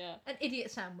 Basically, yeah. An idiot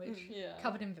sandwich Yeah.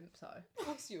 covered in Vimto.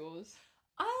 What's yours?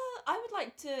 I would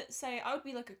like to say I would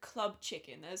be like a club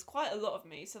chicken. There's quite a lot of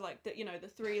me, so like the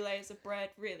 3 layers of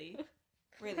bread. Really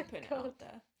putting it God. out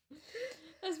there.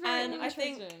 That's very And I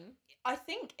think- interesting. I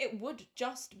think it would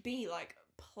just be like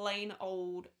plain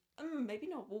old, maybe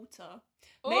not water,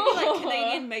 maybe like Oh.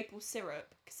 Canadian maple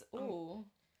syrup. Oh,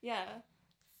 Yeah,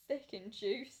 thick and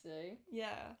juicy.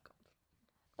 yeah.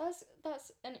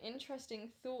 That's an interesting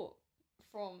thought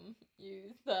from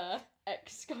you there,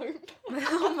 X-Scope.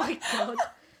 Oh my god.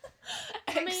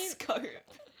 I mean- X-Scope.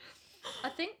 I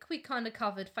think we kind of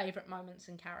covered favourite moments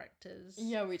and characters.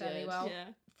 Yeah, we fairly did. Well. Yeah.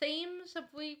 Themes, have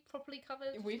we properly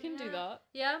covered? We can do Yeah. that.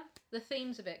 Yeah, the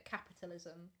themes of it,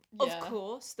 capitalism. Of Yeah.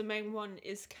 course, the main one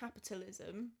is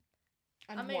capitalism.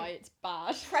 And I mean- why it's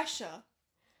bad. Pressure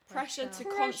to Pressure.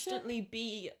 constantly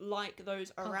be like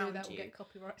those Can't do around that, we'll you. get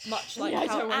copyright. Much like Yeah, I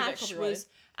how don't wanna get Ash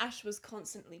copyrighted. was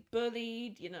constantly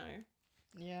bullied,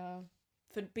 Yeah.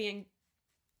 for being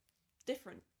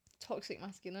different. Toxic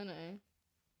masculinity.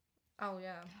 Oh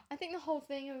yeah. I think the whole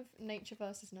thing of nature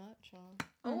versus nurture.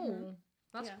 Oh,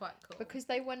 that's Yeah. quite cool. Because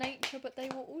they were nature, but they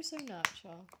were also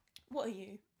nurture. What are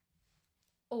you?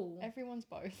 oh, Everyone's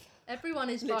both. everyone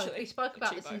is both. Literally. We spoke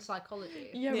about Literally this in both.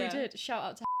 psychology. Yeah, Yeah. we did. Shout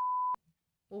out to.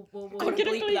 We'll I'm gonna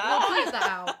gonna bleep bleep that. We'll bleep that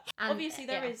out. And, Obviously,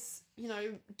 there yeah. is,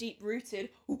 deep rooted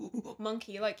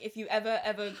monkey. Like, if you ever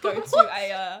go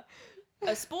to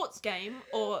a sports game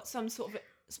or some sort of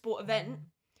sport event,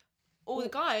 all the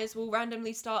guys will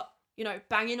randomly start,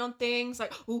 banging on things,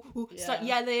 like start Yeah.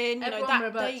 yelling. Everyone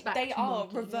reverts back they to are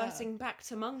monkey, reversing back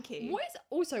to monkey.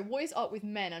 What is up with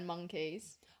men and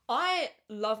monkeys? I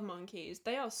love monkeys.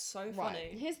 They are so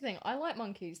funny. Here's the thing. I like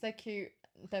monkeys. They're cute.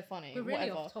 They're funny. We're really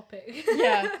whatever. off topic.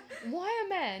 Yeah. Why are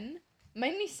men,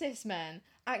 mainly cis men,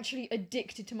 actually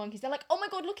addicted to monkeys? They're like, oh my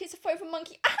god, look, it's a photo of a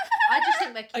monkey. I just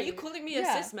think they're cute. Are you calling me a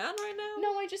Yeah. cis man right now?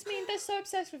 No, I just mean they're so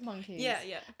obsessed with monkeys. Yeah.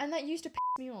 And that used to piss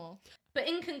me off. But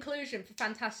in conclusion, for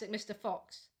Fantastic Mr.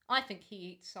 Fox, I think he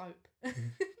eats soap.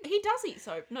 He does eat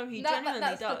soap. No, he genuinely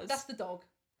does. That's the dog.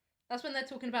 That's when they're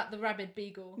talking about the rabid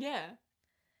beagle. Yeah,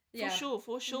 Yeah. for sure.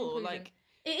 Conclusion. Like,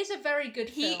 It is a very good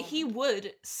film. he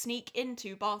would sneak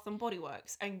into Bath and Body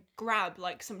Works and grab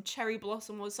like some cherry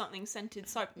blossom or something scented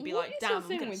soap and be What like, is "Damn, your I'm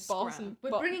thing gonna with Bath scram." and We're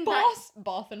Ba- bringing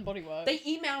Bath and Body Works. They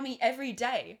email me every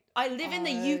day. I live in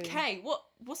the Oh. UK.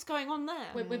 What's going on there?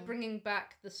 We're bringing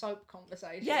back the soap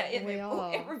conversation. Yeah, We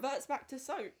are. it reverts back to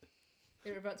soap.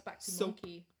 It reverts back to Soap.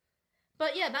 monkey.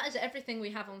 But yeah, that is everything we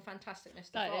have on Fantastic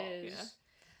Mr. That Fox. is.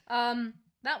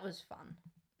 That was fun.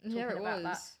 Yeah, talking it about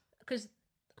was. because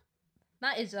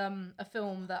that is a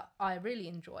film that I really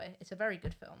enjoy. It's a very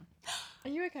good film. Are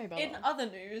you okay, Bella? In other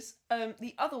news,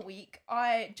 the other week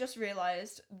I just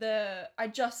realised I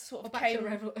just sort of Back came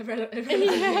to irrelevant Yeah,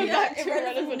 news. back to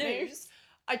irrelevant irrelevant news. news.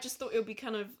 I just thought it would be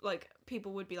kind of like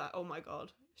people would be like, "Oh my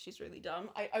god, she's really dumb."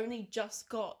 I only just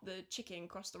got the chicken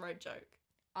cross the road joke.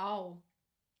 Oh.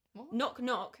 What? Knock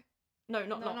knock. No,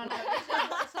 not No, knock. no, no.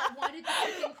 It's like, why did the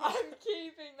chicken cross... I'm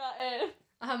keeping that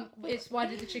in. It's why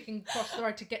did the chicken cross the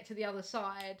road to get to the other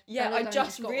side? Yeah, Bella's I only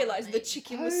just got one, realised the mate.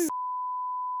 chicken was.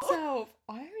 Self.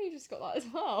 I only just got that as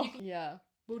well. Yeah.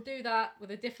 We'll do that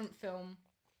with a different film.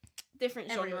 Different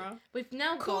Every genre. week. We've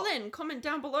now Call got... in, comment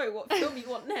down below what film you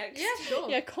want next. Yeah, sure.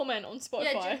 Yeah, comment on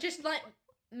Spotify. Yeah, just like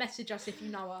message us if you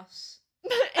know us.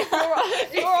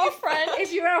 if you're our friend.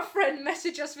 If you're our friend,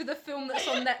 message us with a film that's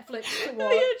on Netflix to watch.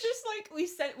 Leah just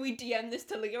like we DM this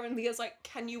to Leah and Leah's like,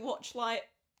 can you watch like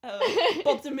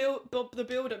Bob the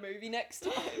Builder movie next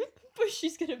time? But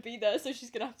she's gonna be there, so she's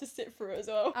gonna have to sit through it as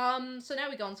well. So now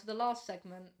we go on to the last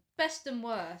segment, best and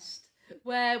worst,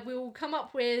 where we'll come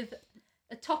up with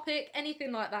a topic,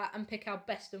 anything like that, and pick our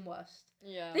best and worst.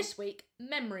 Yeah. This week,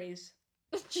 memories.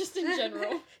 just in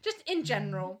general. Just in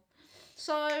general.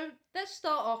 So let's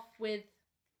start off with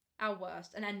our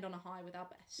worst and end on a high with our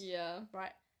best. Yeah.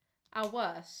 Right. Our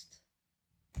worst.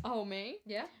 Oh, me?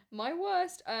 Yeah. My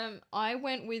worst. I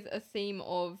went with a theme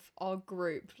of our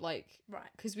group, like, Right.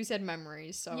 because we said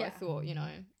memories, so I Yeah. thought, I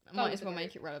Go might with as the well group.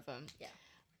 make it relevant.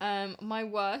 Yeah. My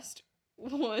worst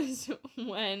was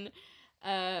when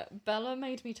Bella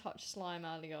made me touch slime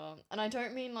earlier, and I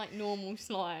don't mean like normal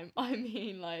slime. I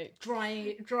mean like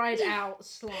Dried out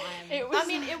slime. it was. I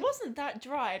mean, it wasn't that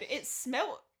dried. It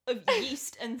smelt of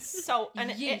yeast and salt,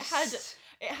 and Yeast.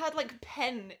 it had like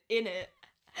pen in it.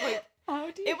 Like How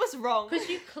do you? it was wrong. Because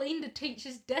you cleaned a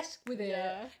teacher's desk with it.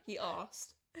 Yeah. He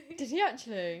asked. Did he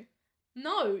actually?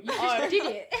 No, you just Oh. did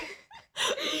it.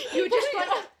 You were just like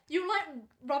you were like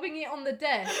rubbing it on the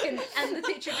desk, and the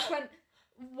teacher just went,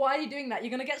 "Why are you doing that?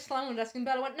 You're gonna get slime on the desk." And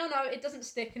Bella went, "No, it doesn't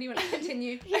stick." And he went,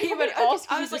 "Continue." He went, probably asked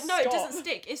I you was to like, no, it stop. doesn't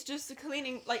stick. It's just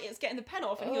cleaning, like it's getting the pen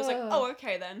off. And he was like, Ugh. oh,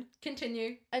 okay then.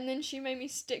 Continue. And then she made me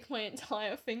stick my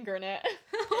entire finger in it.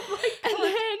 Oh my And god.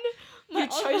 then my You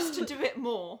chose other- to do it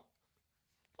more.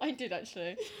 I did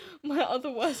actually. My other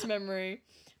worst memory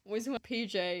was when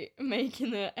PJ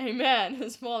making the "Amen"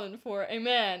 has fallen for a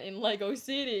man in Lego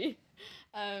City.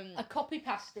 A copy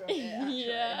pasta of it. Actually.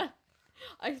 Yeah,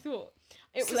 I thought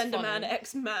it was Slender funny. Man,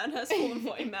 X-Man has fallen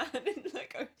for a man in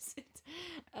Lego City.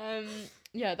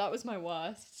 Yeah, that was my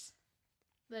worst.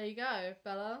 There you go,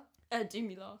 Bella. Do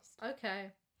me last.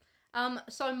 Okay.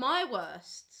 So my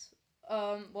worst.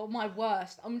 Well, my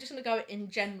worst. I'm just gonna go in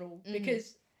general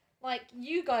because, like,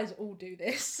 you guys all do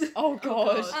this. Oh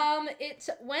god. God. It's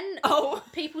when Oh.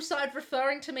 people started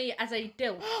referring to me as a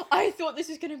dilf. I thought this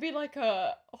was gonna be like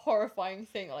a horrifying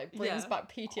thing that like brings Yeah.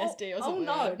 back PTSD or Oh, something.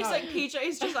 no, It's like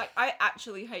PJ's just like, I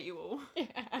actually hate you all.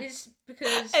 It's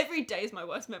because Every day is my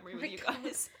worst memory with you Because-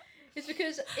 guys. it's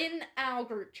because in our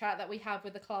group chat that we have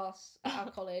with the class at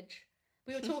our college,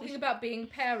 we were talking about being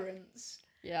parents,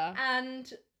 Yeah.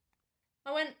 and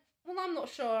I went, "Well, I'm not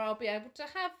sure I'll be able to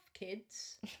have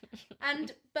kids,"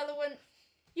 and Bella went,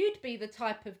 "You'd be the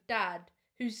type of dad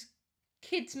whose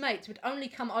kids' mates would only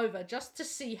come over just to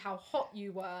see how hot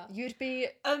you were." You'd be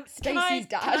Can I Stacey's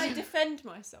dad. can I defend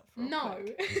myself? real No.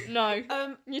 quick? no.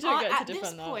 You don't get to at this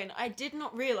defend that. point, I did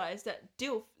not realise that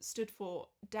DILF stood for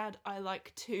Dad I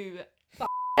Like to.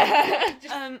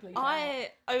 Just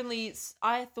bleep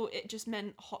I thought it just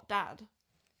meant hot dad.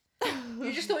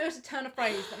 You just thought it was a turn of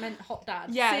phrase that meant hot dad.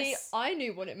 Yeah. See, Yes. I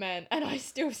knew what it meant, and I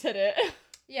still said it.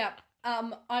 Yeah.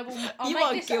 I will. I'll You make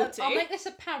are this. guilty. I'll make this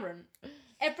apparent.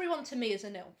 Everyone to me is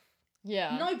an ilf.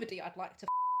 Yeah. Nobody I'd like to.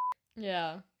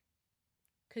 Yeah.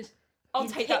 Because I'll You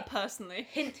take hit- that personally.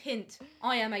 hint, hint.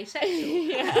 I am asexual.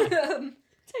 Yeah.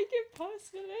 Take it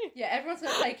personally. Yeah, everyone's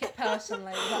gonna take it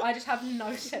personally, but I just have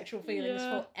no sexual feelings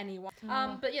Yeah. for anyone.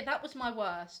 Mm. But yeah, that was my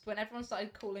worst when everyone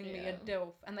started calling me a Yeah.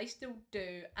 dilf, and they still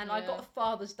do. And I got Yeah. a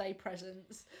Father's Day present,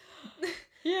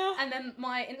 Yeah. and then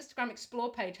my Instagram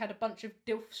Explore page had a bunch of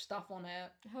dilf stuff on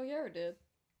it. Hell yeah, it did.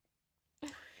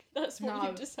 That's what No.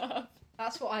 you deserve.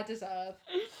 That's what I deserve.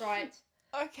 Right,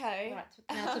 Okay. right.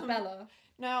 Now to Bella.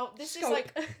 Now this Scope. is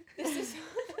like this is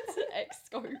It's an X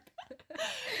scope.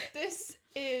 this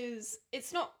is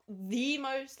it's not the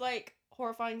most like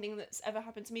horrifying thing that's ever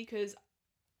happened to me because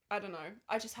I don't know,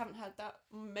 I just haven't had that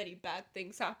many bad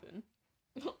things happen.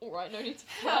 Alright, no need to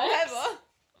flex. However,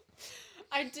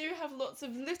 I do have lots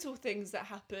of little things that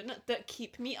happen that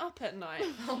keep me up at night.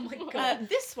 Oh my god.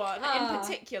 This one Ah. in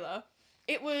particular,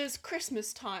 it was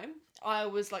Christmas time. I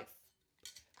was like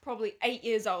probably 8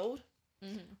 years old.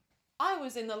 Mm-hmm. I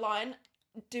was in the line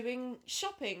doing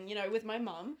shopping, you know, with my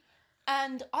mum,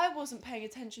 and I wasn't paying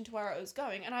attention to where I was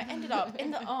going, and I ended up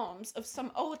in the arms of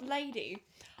some old lady.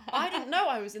 I didn't know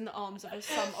I was in the arms of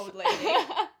some old lady.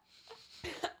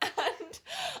 And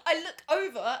I look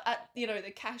over at, you know,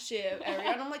 the cashier area,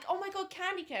 and I'm like, oh my god,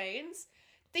 candy canes,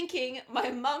 thinking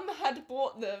my mum had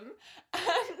bought them,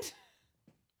 and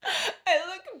I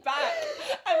look back,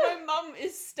 and my mum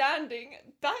is standing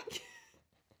back,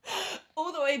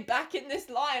 all the way back in this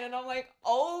line, and I'm like,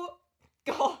 oh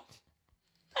god,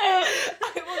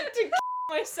 I want to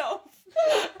myself.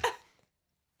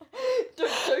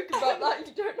 Don't joke about that,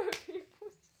 you don't know people.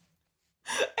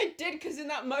 I did, because in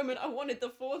that moment I wanted the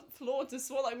fourth floor to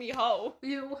swallow me whole.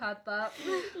 We all had that.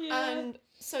 And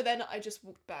so then I just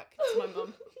walked back to my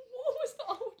mum. What was the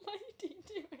old lady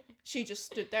doing? She just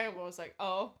stood there and was like,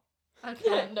 oh.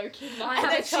 Okay. No kidding. I And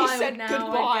have then a she child said now,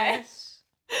 goodbye. I guess.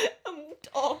 And walked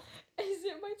off. Is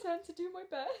it my turn to do my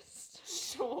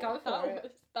best? Sure. Go for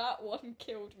it. That one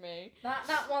killed me. That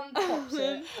one tops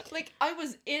it. Like, I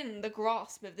was in the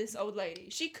grasp of this old lady.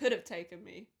 She could have taken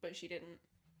me, but she didn't.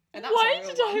 And that's Why a real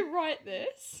did I one. write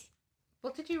this?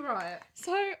 What did you write?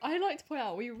 So, I like to point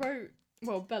out, we wrote...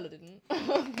 Well, Bella didn't.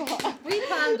 But We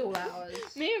planned all ours.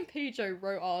 me and PJ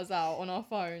wrote ours out on our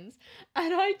phones.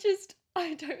 And I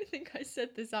don't think I said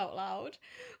this out loud,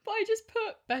 but I just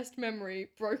put best memory,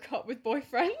 broke up with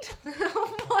boyfriend.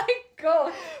 Oh my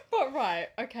god. But right,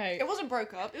 okay. It wasn't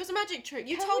broke up. It was a magic trick.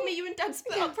 You Can told we- me you and Dad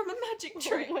split up from a magic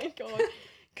trick. Oh my god.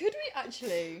 Could we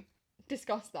actually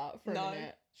discuss that for No. a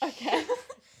minute? Okay.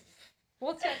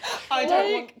 What's it? I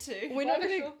don't Like, want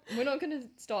to. We're not gonna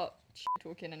start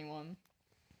talking anyone.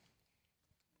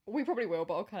 We probably will,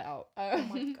 but I'll cut it out. Oh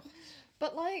my god.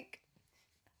 But like,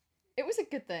 it was a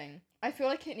good thing. I feel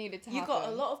like it needed to You happen. got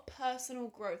a lot of personal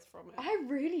growth from it. I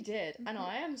really did, and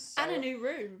I am so. And a new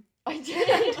room. I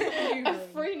did. New A room.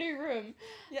 free new room.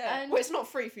 Yeah. And- Well, it's not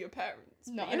free for your parents.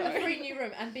 No. but, you know. A free new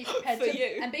room and be prepared For to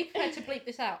you. bleep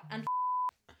this out and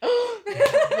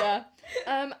Yeah.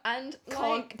 And Can't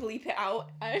like, bleep it out.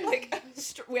 I- Like,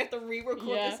 we have to re-record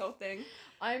Yeah. this whole thing.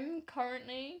 I'm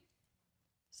currently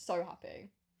so happy.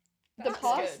 That's the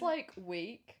past good. like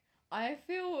week, I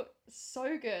feel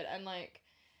so good, and like,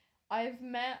 I've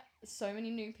met so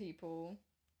many new people.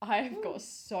 I've got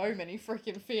so many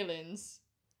freaking feelings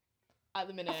at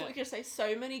the I minute. thought you were going to say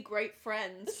so many great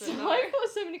friends. But So no. I've got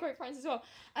so many great friends as well,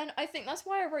 and I think that's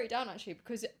why I wrote it down actually,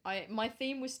 because my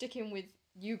theme was sticking with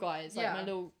you guys, like my Yeah.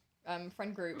 little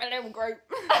friend group. My little group.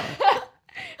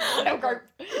 Little group.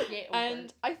 yeah,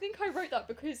 And I think I wrote that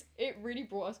because it really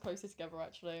brought us closer together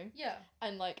actually. yeah.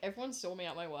 And like everyone saw me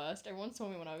at my worst. Everyone saw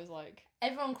me when I was like,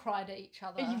 Everyone cried at each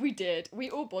other. we did. We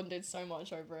all bonded so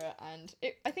much over it, and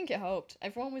I think it helped.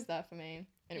 Everyone was there for me,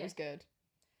 and it Yeah. was good.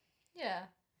 Yeah.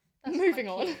 Moving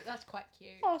quite on. cute. That's quite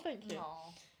cute. Oh, thank you. Aw.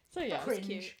 So yeah, Cringe.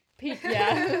 cute.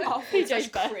 Yeah. Oh, PJ's PJ's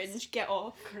best. cringe. Get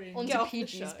off. Cringe. On Get to off the PG's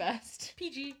show. best.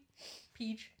 PG.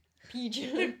 Peach.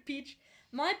 PG. Peach.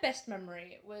 My best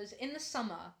memory was in the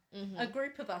summer, a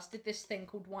group of us did this thing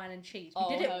called Wine and Cheese. We Oh,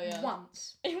 did hell it yeah.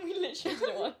 once. We literally did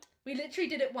it once. We literally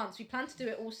did it once. We planned to do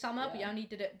it all summer. We Yeah. only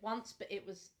did it once, but it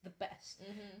was the best.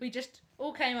 We just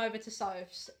all came over to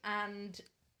Soph's and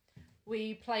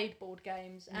we played board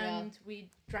games Yeah. and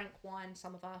we drank wine,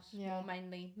 some of us. Yeah. Well,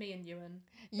 mainly me and Ewan.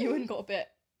 Ewan got a bit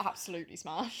absolutely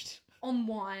smashed. On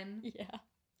wine. Yeah.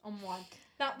 On wine.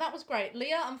 That was great.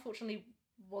 Leah, unfortunately,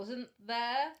 wasn't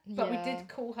there, but we Yeah. did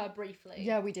call her briefly.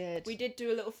 Yeah, we did. We did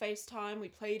do a little FaceTime. We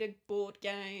played a board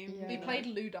game. Yeah. We you know. played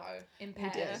Ludo in We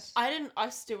pairs. did. I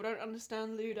still don't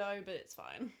understand Ludo, but it's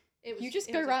fine. It was, You just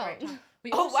it go was a great round. time.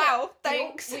 We Oh, also- wow, we al-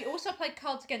 thanks. We also played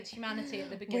Cards Against Humanity at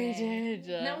the We beginning. did.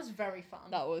 And that was very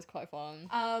fun. That was quite fun.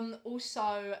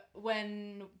 Also,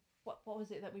 when what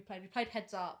was it that we played? We played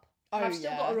Heads Up. Oh, I've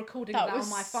still got a recording that of that was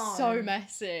on my phone. so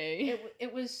messy.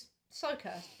 It was so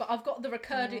cursed, but I've got the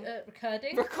recording.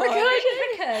 Recording. Recording.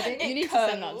 Recording. You It need to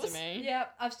send that to kernels. me. Yeah,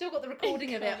 I've still got the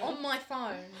recording of it on my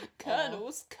phone.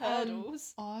 Kernels.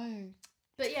 Kernels. Oh.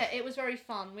 But yeah, it was very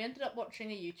fun. We ended up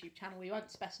watching a YouTube channel. We won't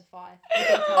specify.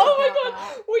 Oh my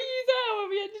god, were you there when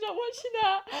we ended up watching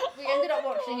that? We ended up Oh my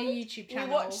watching a God. YouTube channel.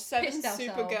 We watched Seven pissed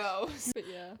ourselves. Supergirls. But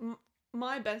yeah.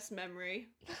 My best memory.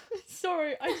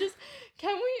 Sorry, I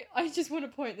just want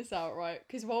to point this out, right?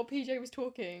 Because while PJ was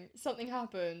talking, something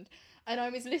happened, and I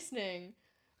was listening,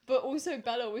 but also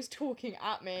Bella was talking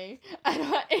at me,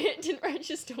 and it didn't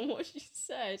register what she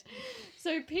said.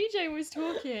 So PJ was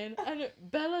talking, and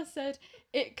Bella said,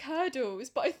 "It curdles,"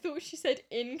 but I thought she said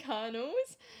 "in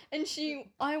kernels," and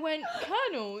I went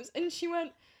 "kernels," and she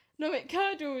went, "No, it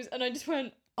curdles," and I just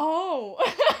went, "Oh."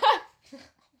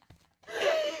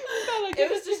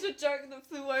 joke that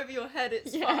flew over your head.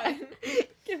 It's Yeah. fine.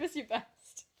 Give us your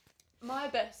best. My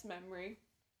best memory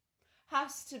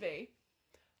has to be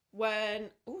when.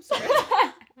 Oh, sorry. Oh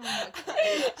my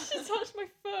God. She touched my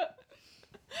foot.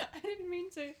 I didn't mean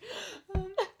to.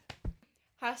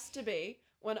 Has to be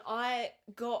when I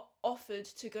got offered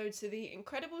to go to the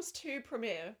Incredibles 2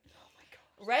 premiere. Oh my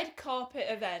god. Red carpet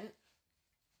event.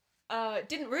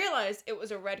 Didn't realise it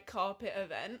was a red carpet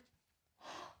event.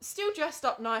 Still dressed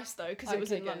up nice though, because it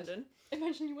was Okay, in good. London.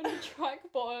 Imagine you went in track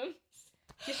bottoms.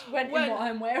 Just went When- in what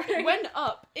I'm wearing. Went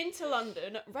up into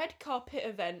London, red carpet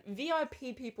event,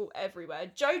 VIP people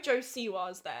everywhere. Jojo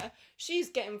Siwa's there. She's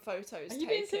getting photos Are taken. you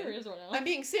being serious right now? I'm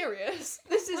being serious.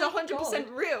 This is Oh my 100% God.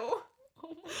 real.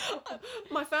 Oh my god.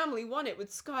 My family won it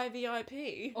with Sky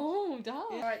VIP. Oh,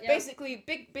 damn. Right, yeah. Basically,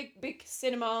 big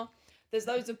cinema. There's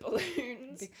loads of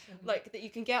balloons, Big cinema. like that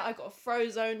you can get. I got a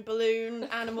Frozone balloon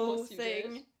Of animal course you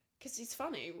thing did. because he's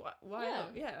funny. Why Yeah.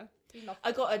 not? Yeah. You love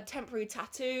I got a temporary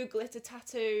tattoo, glitter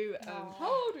tattoo. Aw.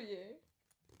 How old are you?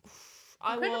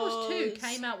 I Incredibles 2 was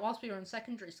came out whilst we were in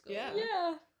secondary school.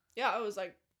 Yeah. Yeah. I was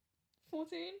like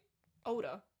 14?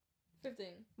 older. 15.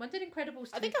 When did Incredibles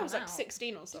 2 I think I was come like out?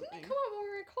 16 or Didn't something. it come out when we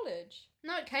were in college?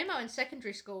 No, it came out in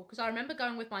secondary school because I remember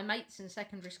going with my mates in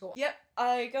secondary school. Yep,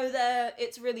 I go there.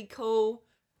 It's really cool,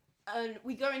 and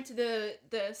we go into the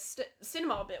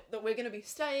cinema bit that we're gonna be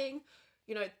staying.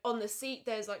 You know, on the seat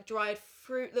there's like dried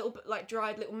fruit,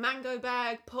 dried little mango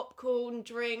bag, popcorn,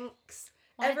 drinks.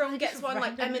 Why did Everyone they gets just one,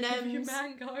 like, randomly give you M&Ms.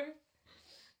 mango.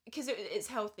 Because it's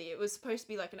healthy. It was supposed to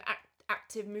be like an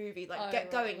active movie. Like, Oh, get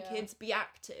right, going, yeah. kids, be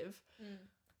active.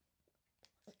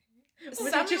 Was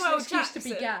it just an Samuel excuse to be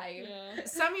Jackson- gay? Yeah.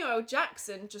 Samuel L.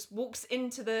 Jackson just walks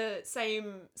into the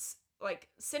same like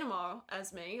cinema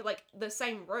as me, like the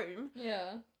same room,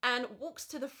 Yeah. and walks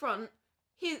to the front.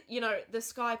 The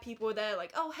Sky people are there,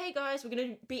 like, oh hey guys, we're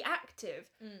gonna be active.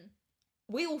 Mm.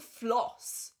 We all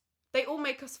floss. They all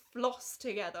make us floss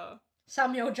together.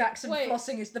 Samuel Jackson Wait,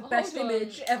 flossing is the Hold best on,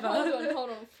 image ever. Hold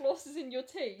on. Floss is in your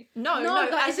teeth. No, No,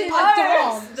 that as is in in the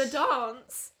yes, dance. The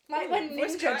dance. Like when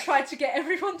Voice Ninja crack. tried to get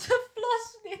everyone to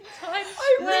floss in time.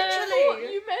 I Literally. literally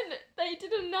thought you meant they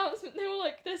did an announcement. They were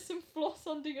like, "There's some floss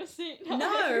under your seat now."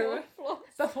 No. Everyone floss.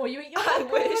 Before you eat your I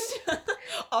popcorn. wish.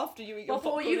 After you eat your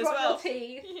Before popcorn you as got well. your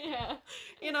tea. Yeah.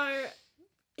 You know,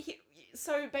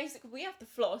 so basically we have to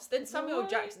floss. Then Samuel L. What?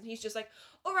 Jackson, he's just like,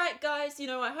 all right, guys,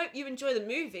 I hope you enjoy the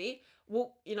movie.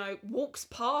 Walks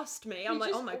past me. I'm He like,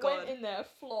 just oh my god. went in there,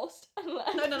 flossed, and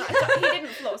left. No, he didn't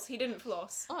floss. He didn't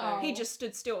floss. Oh. He just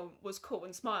stood still, was cool,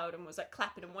 and smiled, and was like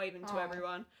clapping and waving to Oh.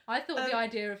 everyone. I thought the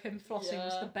idea of him flossing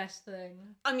was Yeah. the best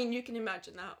thing. I mean, you can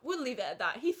imagine that. We'll leave it at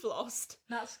that. He flossed.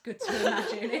 That's good to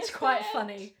imagine. It's quite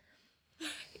funny.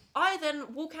 I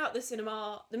then walk out the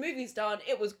cinema. The movie's done.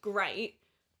 It was great.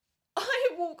 I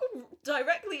walk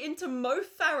directly into Mo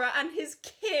Farah and his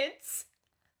kids.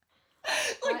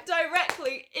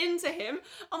 Directly into him.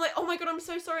 I'm like, oh my god, I'm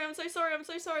so sorry.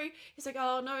 He's like,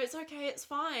 oh no, it's okay, it's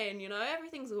fine,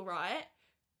 everything's alright.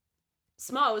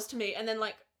 Smiles to me and then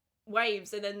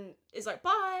waves and then is like,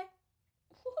 bye.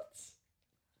 What?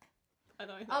 I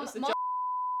know, that was the My joke.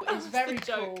 That is was very the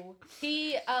joke. cool.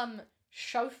 He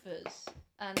chauffeurs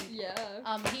and Yeah.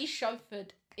 he chauffeured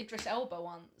Idris Elba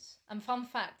once. And fun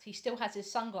fact, he still has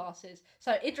his sunglasses.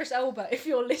 So Idris Elba, if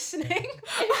you're listening,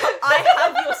 I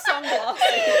have your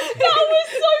sunglasses. That was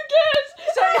so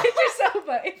good. so Idris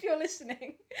Elba, if you're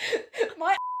listening,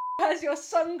 my has your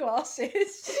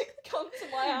sunglasses. Come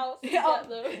to my house and Hit get up,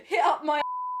 them. hit up my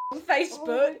Oh Facebook.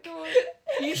 my god.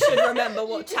 You should remember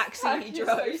what You just taxi tag he his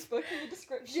drove. Facebook in the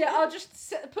description. Yeah, I'll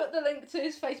just put the link to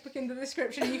his Facebook in the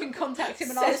description. You can contact him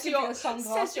and ask him for your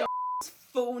sunglasses. says your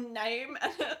full name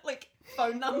and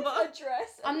phone number.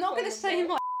 Address. I'm and not going to phone say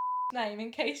number. my name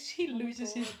in case he Oh my loses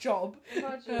God. his job.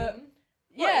 Imagine.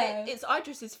 Well, Yeah. it's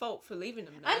Idris's fault for leaving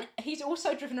him there. And he's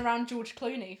also driven around George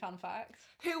Clooney, fun fact.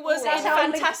 Who was That's in how I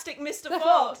link- Fantastic Mr. The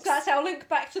Fox. That's our link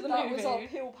back to the that movie. was our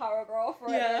pill paragraph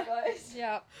right Yeah. there, guys.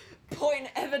 Yeah. Point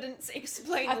evidence,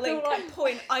 explain I feel link, like- and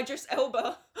point Idris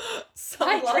Elba.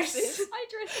 Sunglasses.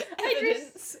 Idris.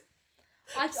 Evidence.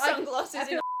 Sunglasses I in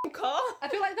feel, a car. I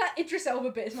feel like that Idris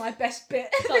Elba bit is my best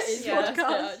bit. That this is Yeah. yeah.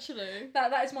 podcast. actually.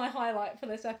 That is my highlight for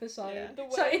this episode. Yeah.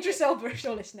 The So way- Idris Elba, if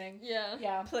you're listening. Yeah.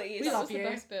 Yeah. Please. We That love was you. the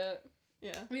best bit.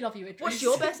 Yeah. We love you, Idris. What's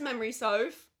your best memory,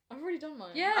 Soph? I've already done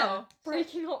mine. Yeah. Oh.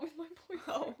 Breaking up with my boyfriend.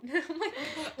 Oh. Oh my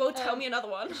God. Well, tell me another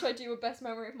one. Should I do a best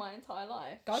memory of my entire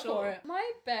life? Go Sure. for it.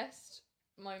 My best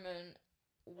moment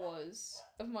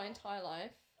of my entire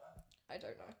life, I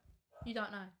don't know. You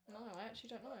don't know. No, I actually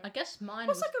don't know. I guess mine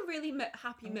What's was... like a really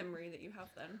happy memory that you have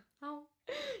then? Oh,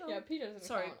 Yeah, PJ doesn't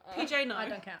Sorry, count. PJ, no. I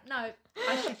don't count. No,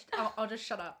 I'll just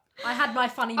shut up. I had my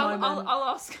funny moment. I'll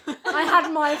ask. I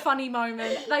had my funny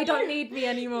moment. They don't need me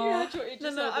anymore. Yeah, that's what you No,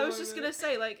 just no, said I the was just moment. gonna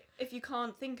say, like, if you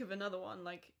can't think of another one,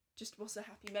 like, just what's a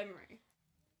happy memory?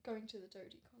 Going to the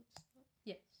Dodie concert.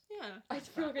 Yes. Yeah. I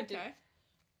feel like I did. Okay.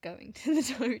 Going to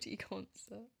the Dodie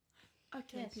concert.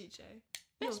 Okay, Yes. PJ.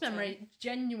 Best Your memory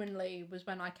genuinely was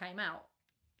when I came out.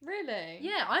 Really?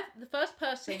 Yeah, the first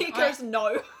person. He goes,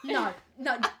 no. No.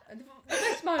 The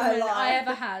best I moment lie. I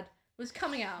ever had was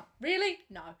coming out. Really?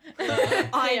 No.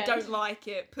 I Yeah. don't like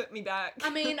it. Put me back.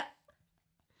 I mean,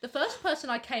 the first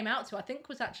person I came out to, I think,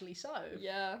 was actually Soph.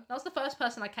 Yeah. That was the first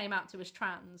person I came out to as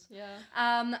trans. Yeah.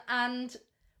 And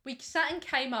we sat and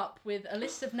came up with a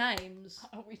list of names.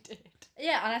 Oh, we did.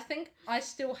 Yeah, and I think I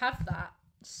still have that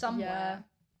somewhere.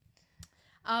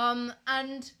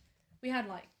 And we had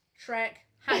like Shrek,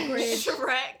 Hagrid,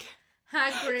 Shrek.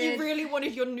 Hagrid. You really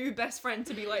wanted your new best friend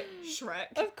to be like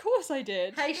Shrek. Of course I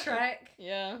did. Hey Shrek.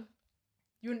 Yeah.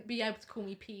 You wouldn't be able to call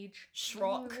me Peach. No, I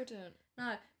Shrock. wouldn't.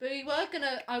 No, but we were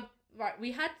gonna. Right,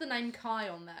 we had the name Kai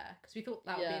on there because we thought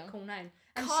that would be Yeah. a cool name.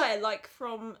 And Kai, like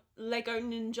from Lego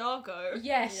Ninjago.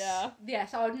 yes, Yeah.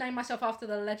 yes, I would name myself after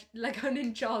the Lego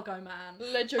Ninjago man.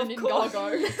 Lego Of course.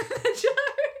 Ninjago.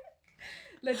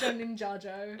 Lego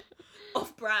Ninjago.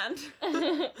 Off brand.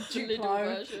 Little Duplo.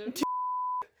 version.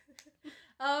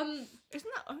 Isn't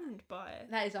that owned by?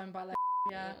 That is owned by Lego.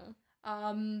 Yeah.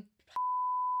 Yeah.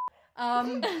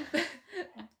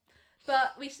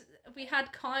 But we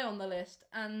had Kai on the list,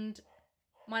 and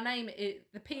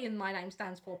the P in my name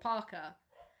stands for Parker,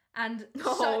 and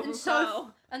wow.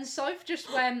 Soph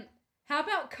just went, how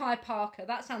about Kai Parker?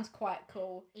 That sounds quite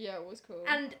cool. Yeah, it was cool.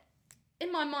 And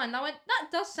in my mind, I went, that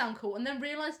does sound cool, and then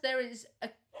realised there is a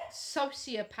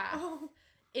sociopath Oh.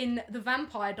 in the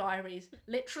Vampire Diaries,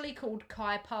 literally called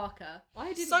Kai Parker.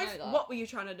 I didn't So, know that. what were you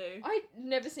trying to do? I'd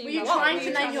never seen Were you that. What trying were to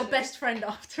you name trying your to do? best friend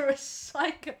after a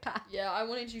psychopath? Yeah, I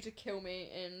wanted you to kill me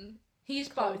in... He's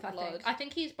Cold both, I blood. think. I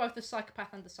think he's both a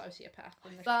psychopath and a sociopath.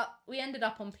 But we ended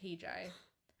up on PJ.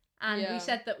 And Yeah. we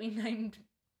said that we named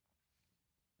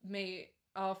me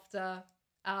after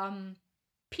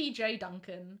PJ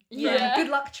Duncan. from Yeah. Good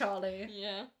Luck, Charlie.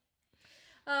 Yeah.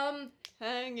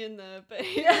 Hang in there,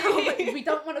 baby. We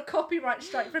don't want a copyright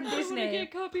strike from I wanna Disney.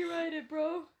 get copyrighted,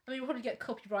 bro. I mean, we'll probably get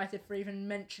copyrighted for even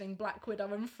mentioning Black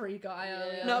Widow and Free Guy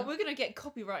earlier. No, we're gonna get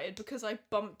copyrighted because I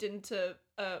bumped into,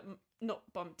 not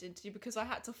bumped into you, because I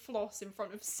had to floss in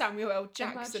front of Samuel L.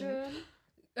 Jackson.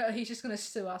 Imagine. He's just going to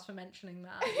sue us for mentioning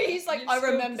that. He's like, You've I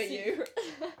spilled remember the you. secret."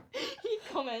 He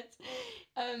comments.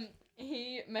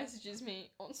 He messages me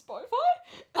on Spotify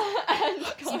and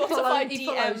He, Spotify he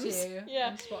follows DMs. you Yeah,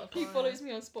 on Spotify. he follows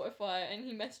me on Spotify and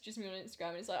he messages me on Instagram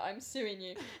and he's like, I'm suing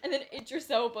you. And then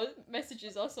Idris Elba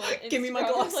messages us on Instagram. Give me my and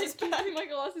he's glasses like, back. Give me my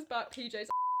glasses back, PJ's.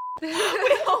 We're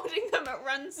holding them at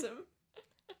ransom.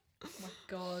 Oh my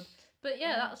god. But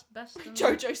yeah, that's best and...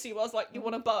 Jojo Siwa's like, you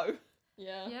want a bow?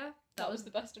 Yeah. Yeah, That was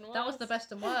the best and worst. that was the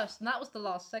best and worst. And that was the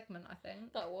last segment, I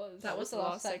think. That was. That was the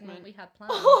last segment we had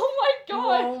planned. Oh my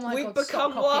god! Oh my We've god,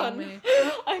 become stop copying one. me.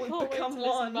 I We've can't become wait to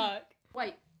listen one. back.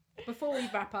 Wait, before we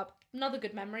wrap up, another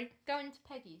good memory. Going to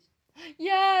Peggy's.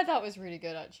 Yeah, that was really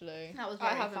good actually. That was I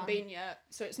very haven't fun. been yet,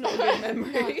 so it's not a good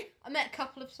memory. I met a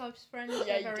couple of Soap's friends. Yeah,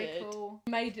 They're you very did. cool.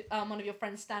 Made one of your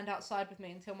friends stand outside with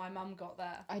me until my mum got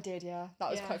there. I did, yeah. That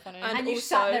was Yeah. quite funny. And And you also-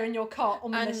 sat there in your car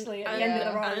ominously at the end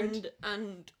of the road.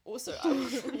 And also, I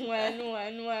was,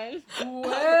 when?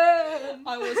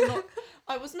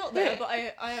 I was not there, but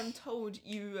I am told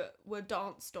you were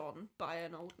danced on by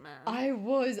an old man. I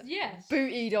was Yes.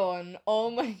 bootied on. Oh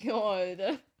my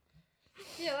god.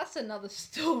 Yeah, that's another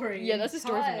story. Yeah, that's a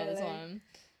story for another entirely. time.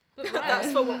 But That's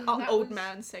right, for our that old was-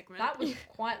 man segment. That was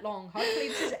quite long. Hopefully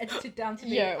this is edited down to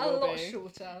be Yeah, it a will lot be.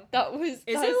 shorter. That was. Is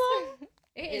it that's- long?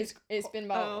 It's been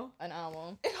about Oh. an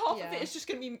hour. Half of Yeah. it is just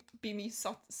gonna be me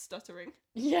stuttering.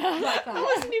 Yeah, Like that that.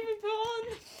 wasn't even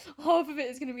fun. Half of it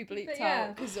is going to be bleeped But yeah,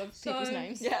 out because of so- people's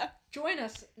names. Yeah. Join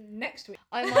us next week.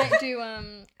 I might do.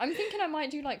 I'm thinking I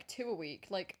might do like 2 a week,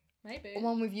 like Maybe.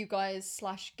 one with you guys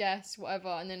 / guests, whatever,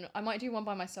 and then I might do one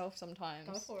by myself sometimes.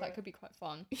 Go for That it. could be quite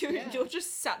fun. Yeah. You're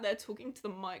just sat there talking to the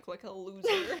mic like a loser.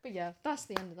 But yeah, that's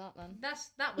the end of that then. That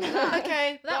was that.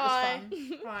 Okay, That was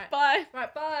fun. Right. Bye.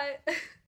 Right, bye.